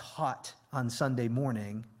what is taught on Sunday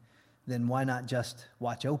morning, then why not just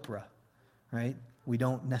watch Oprah, right? We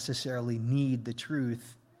don't necessarily need the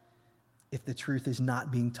truth if the truth is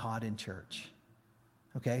not being taught in church.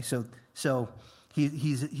 Okay, so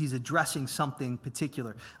He's addressing something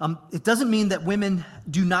particular. It doesn't mean that women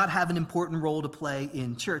do not have an important role to play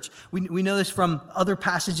in church. We know this from other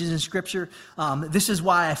passages in Scripture. This is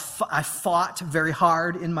why I fought very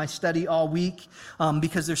hard in my study all week,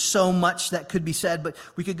 because there's so much that could be said. But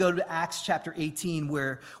we could go to Acts chapter 18,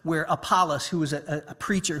 where Apollos, who was a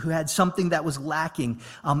preacher who had something that was lacking.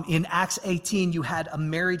 In Acts 18, you had a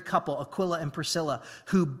married couple, Aquila and Priscilla,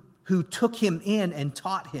 who took him in and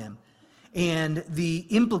taught him. And the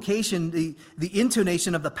implication, the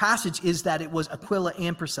intonation of the passage is that it was Aquila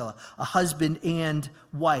and Priscilla, a husband and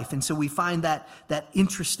wife. And so we find that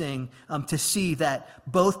interesting to see that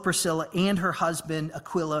both Priscilla and her husband,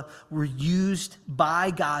 Aquila, were used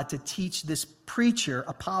by God to teach this preacher,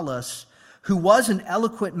 Apollos, who was an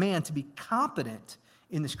eloquent man, to be competent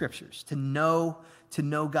in the Scriptures, to know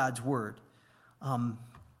God's word.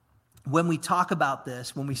 When we talk about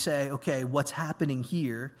this, when we say, okay, what's happening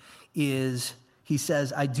here is, he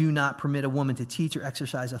says, I do not permit a woman to teach or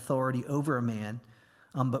exercise authority over a man,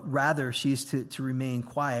 but rather she is to remain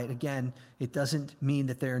quiet. Again, it doesn't mean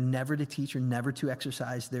that they're never to teach or never to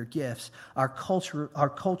exercise their gifts. Our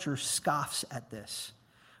culture scoffs at this.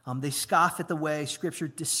 They scoff at the way Scripture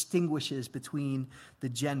distinguishes between the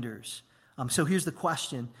genders. So here's the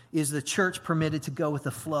question. Is the church permitted to go with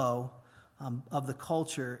the flow of the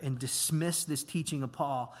culture and dismiss this teaching of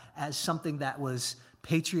Paul as something that was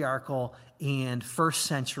patriarchal and first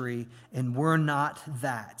century, and we're not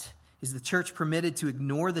that? Is the church permitted to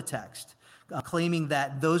ignore the text, claiming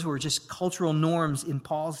that those were just cultural norms in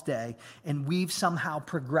Paul's day, and we've somehow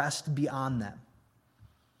progressed beyond them?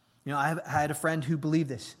 You know, I had a friend who believed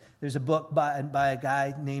this. There's a book by a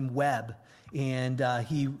guy named Webb, and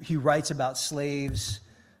he writes about slaves,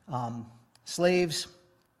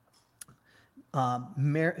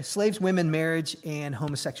 women, marriage, and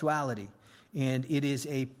homosexuality. And it is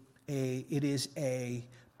a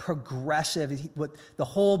progressive, what the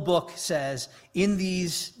whole book says, in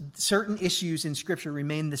these certain issues in Scripture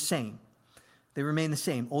remain the same. They remain the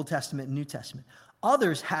same, Old Testament and New Testament.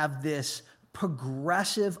 Others have this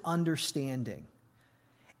progressive understanding.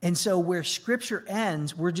 And so where Scripture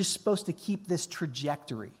ends, we're just supposed to keep this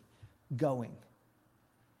trajectory going.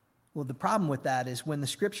 Well, the problem with that is when the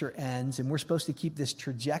Scripture ends and we're supposed to keep this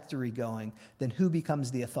trajectory going, then who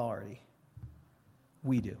becomes the authority?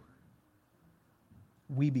 We do.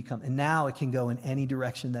 We become, and now it can go in any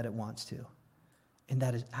direction that it wants to. And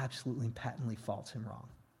that is absolutely patently false and wrong.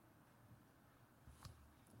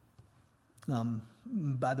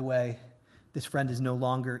 By the way, this friend is no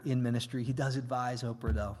longer in ministry. He does advise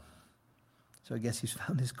Oprah, though. So I guess he's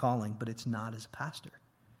found his calling, but it's not as a pastor.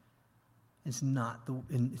 It's not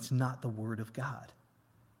the word of God.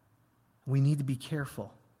 We need to be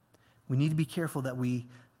careful. We need to be careful that we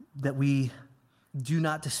do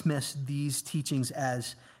not dismiss these teachings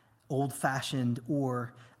as old-fashioned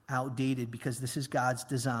or outdated, because this is God's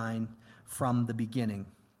design from the beginning.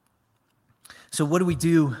 So what do we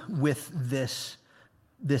do with this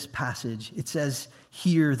passage? It says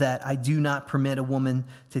here that I do not permit a woman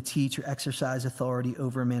to teach or exercise authority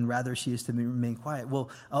over a man. Rather, she is to remain quiet. Well,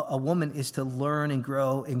 a woman is to learn and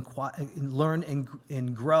grow in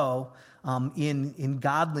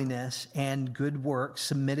godliness and good works,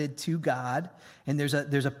 submitted to God. And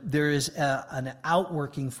there is an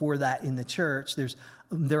outworking for that in the church.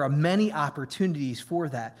 There are many opportunities for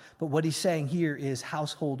that. But what he's saying here is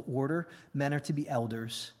household order. Men are to be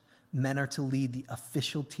elders. Men are to lead the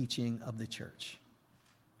official teaching of the church.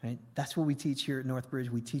 Right? That's what we teach here at Northbridge.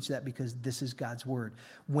 We teach that because this is God's word.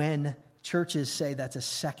 When churches say that's a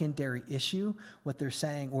secondary issue, what they're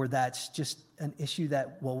saying, or that's just an issue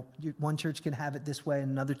that, well, one church can have it this way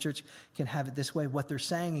and another church can have it this way, what they're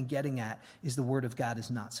saying and getting at is the word of God is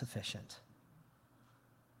not sufficient.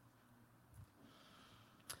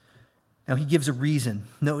 Now he gives a reason.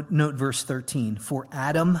 Note verse 13. For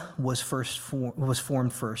Adam was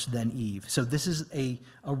formed first, then Eve. So this is a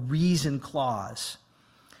reason clause.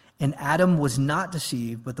 And Adam was not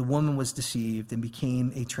deceived, but the woman was deceived and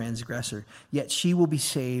became a transgressor. Yet she will be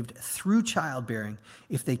saved through childbearing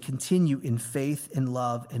if they continue in faith and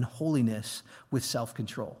love and holiness with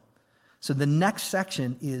self-control. So the next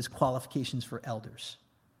section is qualifications for elders.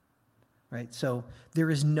 Right? So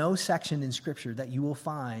there is no section in Scripture that you will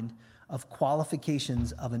find of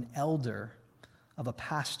qualifications of an elder, of a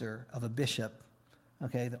pastor, of a bishop,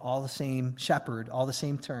 okay, all the same shepherd, all the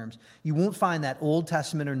same terms. You won't find that Old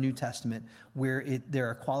Testament or New Testament where there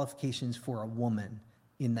are qualifications for a woman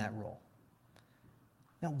in that role.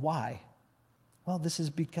 Now, why? Well, this is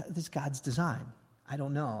God's design. I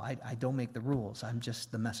don't know. I don't make the rules. I'm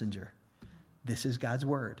just the messenger. This is God's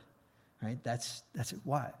word. right? That's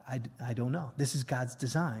why. I don't know. This is God's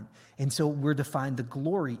design. And so we're to find the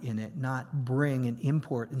glory in it, not bring and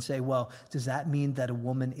import and say, well, does that mean that a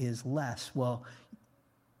woman is less? Well,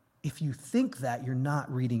 if you think that, you're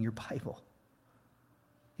not reading your Bible.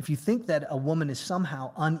 If you think that a woman is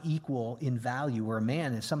somehow unequal in value or a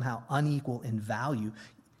man is somehow unequal in value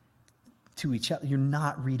to each other, you're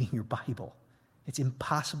not reading your Bible. It's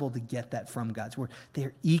impossible to get that from God's word. They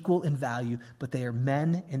are equal in value, but they are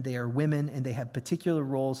men and they are women, and they have particular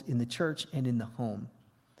roles in the church and in the home.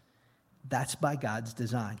 That's by God's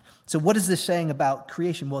design. So what is this saying about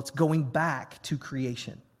creation? Well, it's going back to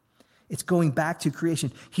creation. It's going back to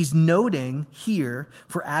creation. He's noting here,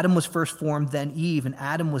 for Adam was first formed, then Eve, and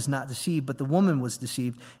Adam was not deceived, but the woman was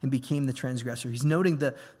deceived and became the transgressor. He's noting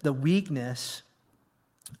the weakness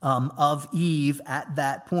of Eve at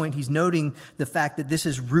that point. He's noting the fact that this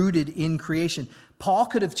is rooted in creation. Paul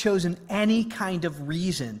could have chosen any kind of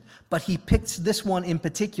reason, but he picks this one in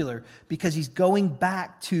particular because he's going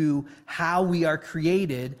back to how we are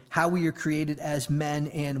created as men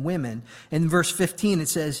and women. In verse 15, it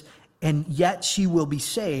says, and yet she will be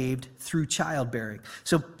saved through childbearing.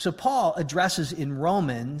 So Paul addresses in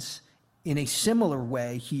Romans, in a similar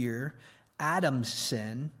way here, Adam's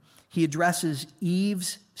sin. He addresses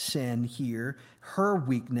Eve's sin here, her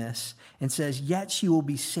weakness, and says, yet she will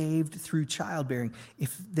be saved through childbearing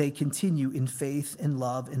if they continue in faith and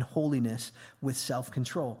love and holiness with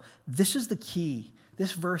self-control. This is the key.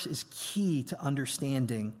 This verse is key to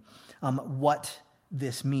understanding what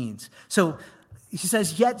this means. So he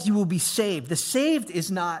says, yet you will be saved. The saved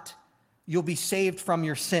is not, you'll be saved from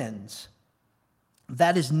your sins.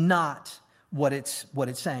 That is not what it's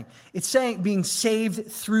saying. It's saying being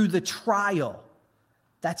saved through the trial.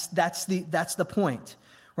 That's the point,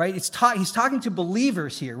 right? He's talking to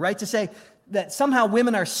believers here, right? To say that somehow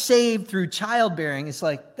women are saved through childbearing, it's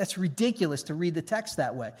like, that's ridiculous to read the text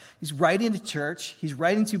that way. He's writing to church. He's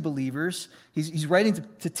writing to believers. He's writing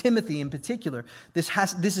to Timothy in particular. This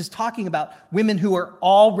is talking about women who are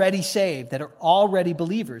already saved, that are already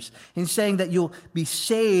believers. And he's saying that you'll be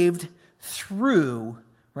saved through,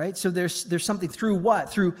 right? So there's something through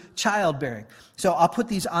what? Through childbearing. So I'll put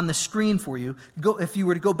these on the screen for you. If you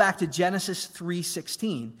were to go back to Genesis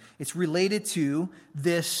 3:16, it's related to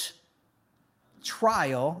this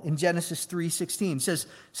trial in Genesis 3:16.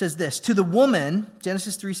 Says this, to the woman,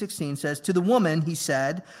 Genesis 3:16 says, to the woman, he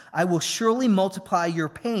said, I will surely multiply your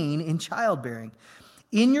pain in childbearing.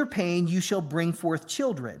 In your pain you shall bring forth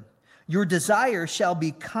children. Your desire shall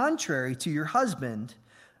be contrary to your husband,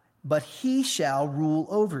 but he shall rule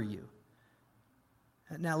over you.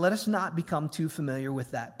 Now, let us not become too familiar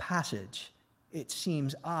with that passage. It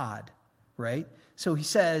seems odd, right? So he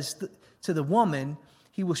says to the woman,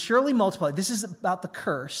 he will surely multiply. This is about the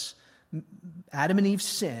curse. Adam and Eve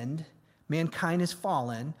sinned. Mankind has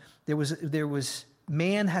fallen. There was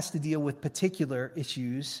man has to deal with particular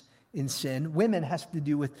issues in sin. Women has to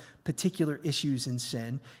do with particular issues in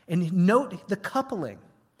sin. And note the coupling.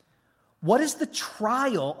 What is the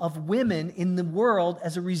trial of women in the world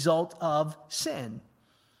as a result of sin?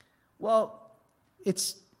 Well,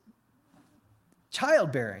 it's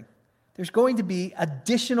childbearing. There's going to be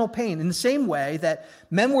additional pain in the same way that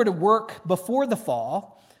men were to work before the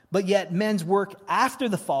fall, but yet men's work after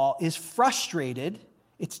the fall is frustrated.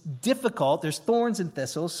 It's difficult. There's thorns and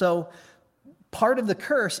thistles. So part of the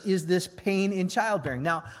curse is this pain in childbearing.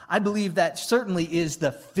 Now, I believe that certainly is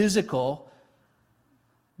the physical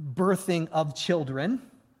birthing of children,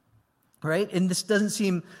 right? And this doesn't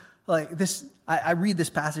seem like this. I read this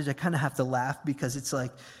passage, I kind of have to laugh because it's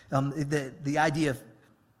like the idea of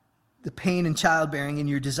the pain in childbearing and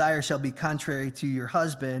your desire shall be contrary to your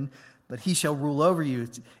husband, but he shall rule over you.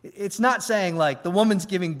 It's not saying like the woman's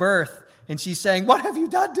giving birth and she's saying, what have you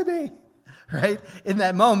done to me? Right? In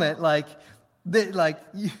that moment, I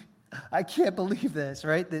can't believe this,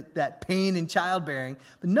 right? That pain in childbearing.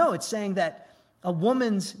 But no, it's saying that a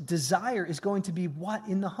woman's desire is going to be what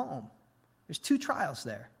in the home? There's two trials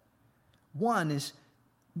there. One is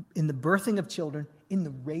in the birthing of children, in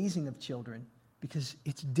the raising of children, because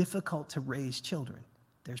it's difficult to raise children.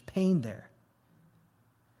 There's pain there.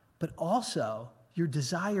 But also, your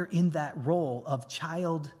desire in that role of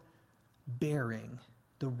childbearing,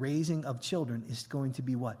 the raising of children, is going to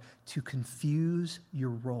be what? To confuse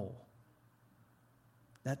your role.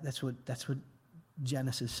 That's what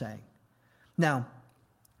Genesis is saying. Now,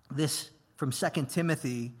 this from 2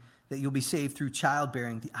 Timothy, that you'll be saved through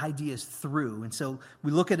childbearing, the idea is through. And so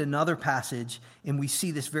we look at another passage and we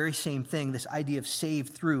see this very same thing, this idea of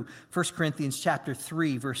saved through. 1 Corinthians chapter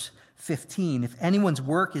 3, verse 15. If anyone's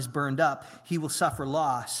work is burned up, he will suffer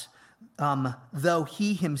loss, though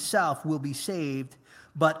he himself will be saved,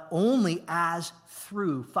 but only as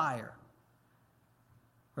through fire.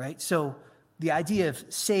 Right? So the idea of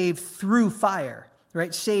saved through fire,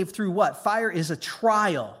 right? Saved through what? Fire is a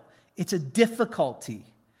trial. It's a difficulty,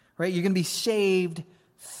 right? You're going to be saved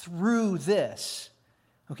through this.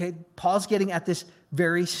 Okay? Paul's getting at this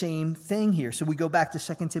very same thing here. So we go back to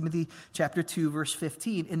 2 Timothy chapter 2, verse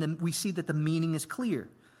 15, and then we see that the meaning is clear.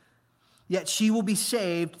 Yet she will be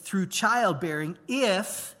saved through childbearing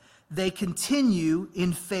if they continue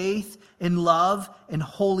in faith, in love, and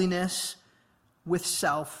holiness with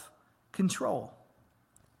self-control.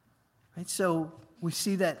 Right? So we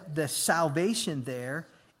see that the salvation there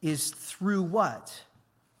is through what?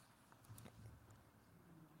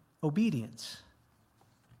 Obedience.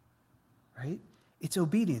 Right? It's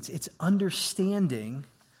obedience. It's understanding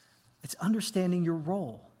your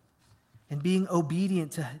role and being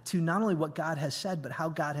obedient to not only what God has said, but how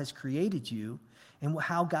God has created you and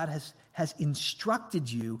how God has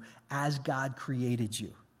instructed you as God created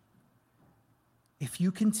you. If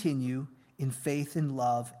you continue in faith and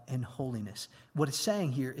love and holiness. What it's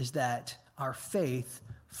saying here is that our faith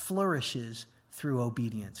flourishes through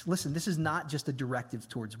obedience. Listen, this is not just a directive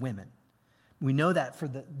towards women. We know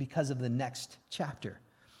that because of the next chapter,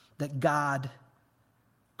 that God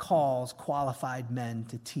calls qualified men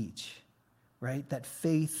to teach, right? That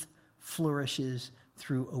faith flourishes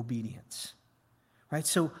through obedience, right?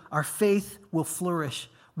 So our faith will flourish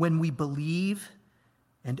when we believe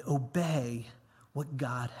and obey what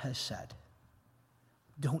God has said.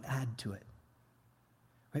 Don't add to it.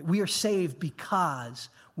 Right? We are saved because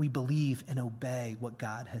we believe and obey what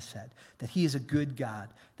God has said, that he is a good God,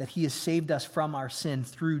 that he has saved us from our sin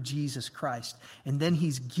through Jesus Christ, and then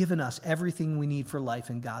he's given us everything we need for life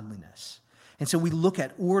and godliness. And so we look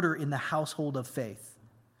at order in the household of faith,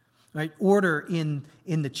 right? Order in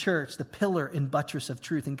the church, the pillar and buttress of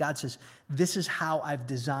truth. And God says, this is how I've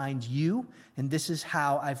designed you, and this is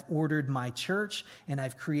how I've ordered my church, and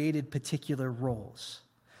I've created particular roles.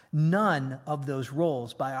 None of those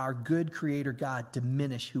roles by our good Creator God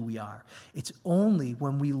diminish who we are. It's only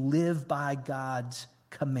when we live by God's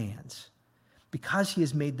commands, because he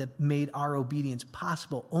has made our obedience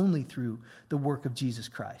possible only through the work of Jesus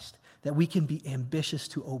Christ, that we can be ambitious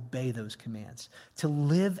to obey those commands, to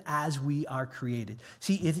live as we are created.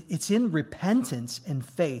 See, it's in repentance and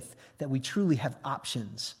faith that we truly have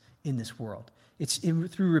options in this world. It's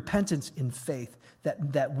through repentance and faith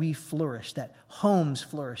that we flourish, that homes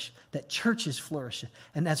flourish, that churches flourish,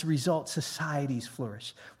 and as a result, societies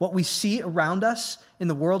flourish. What we see around us, in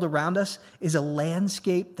the world around us, is a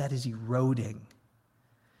landscape that is eroding.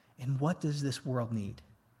 And what does this world need?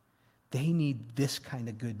 They need this kind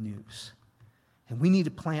of good news. And we need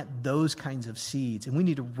to plant those kinds of seeds, and we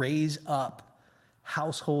need to raise up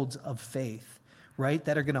households of faith, right,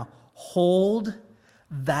 that are going to hold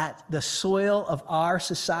the soil of our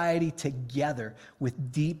society together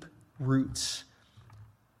with deep roots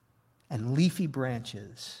and leafy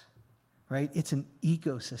branches, right? It's an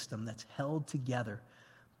ecosystem that's held together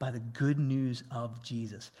by the good news of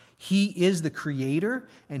Jesus. He is the creator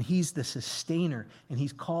and he's the sustainer, and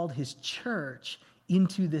he's called his church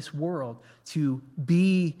into this world to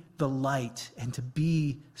be the light and to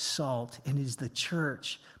be salt, and it is the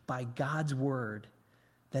church by God's word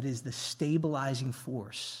that is the stabilizing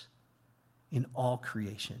force in all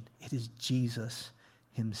creation. It is Jesus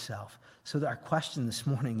himself. So our question this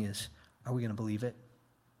morning is, are we going to believe it?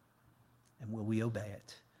 And will we obey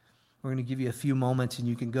it? We're going to give you a few moments, and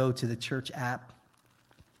you can go to the church app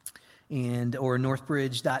or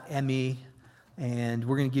northbridge.me, and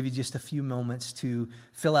we're going to give you just a few moments to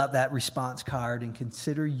fill out that response card and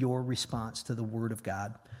consider your response to the Word of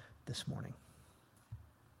God this morning.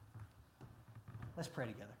 Let's pray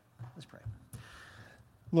together. Let's pray.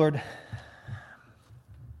 Lord,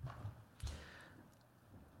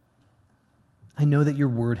 I know that your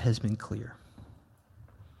word has been clear.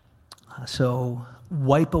 So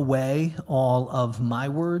wipe away all of my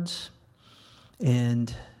words,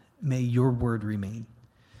 and may your word remain.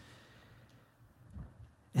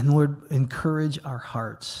 And Lord, encourage our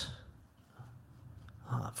hearts.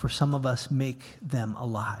 For some of us, make them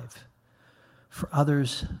alive. For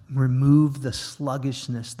others, remove the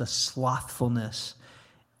sluggishness, the slothfulness,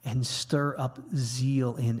 and stir up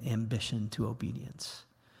zeal and ambition to obedience.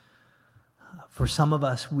 For some of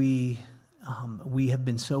us, we have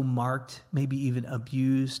been so marked, maybe even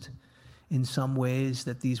abused in some ways,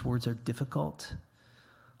 that these words are difficult.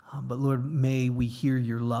 But Lord, may we hear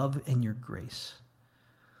your love and your grace.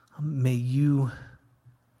 May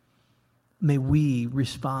we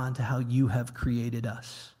respond to how you have created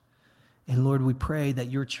us, And Lord, we pray that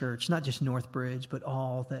your church, not just Northbridge, but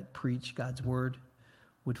all that preach God's word,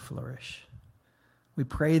 would flourish. We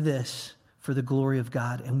pray this for the glory of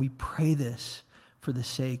God, and we pray this for the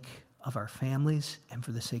sake of our families and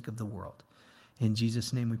for the sake of the world. In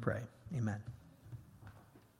Jesus' name we pray. Amen.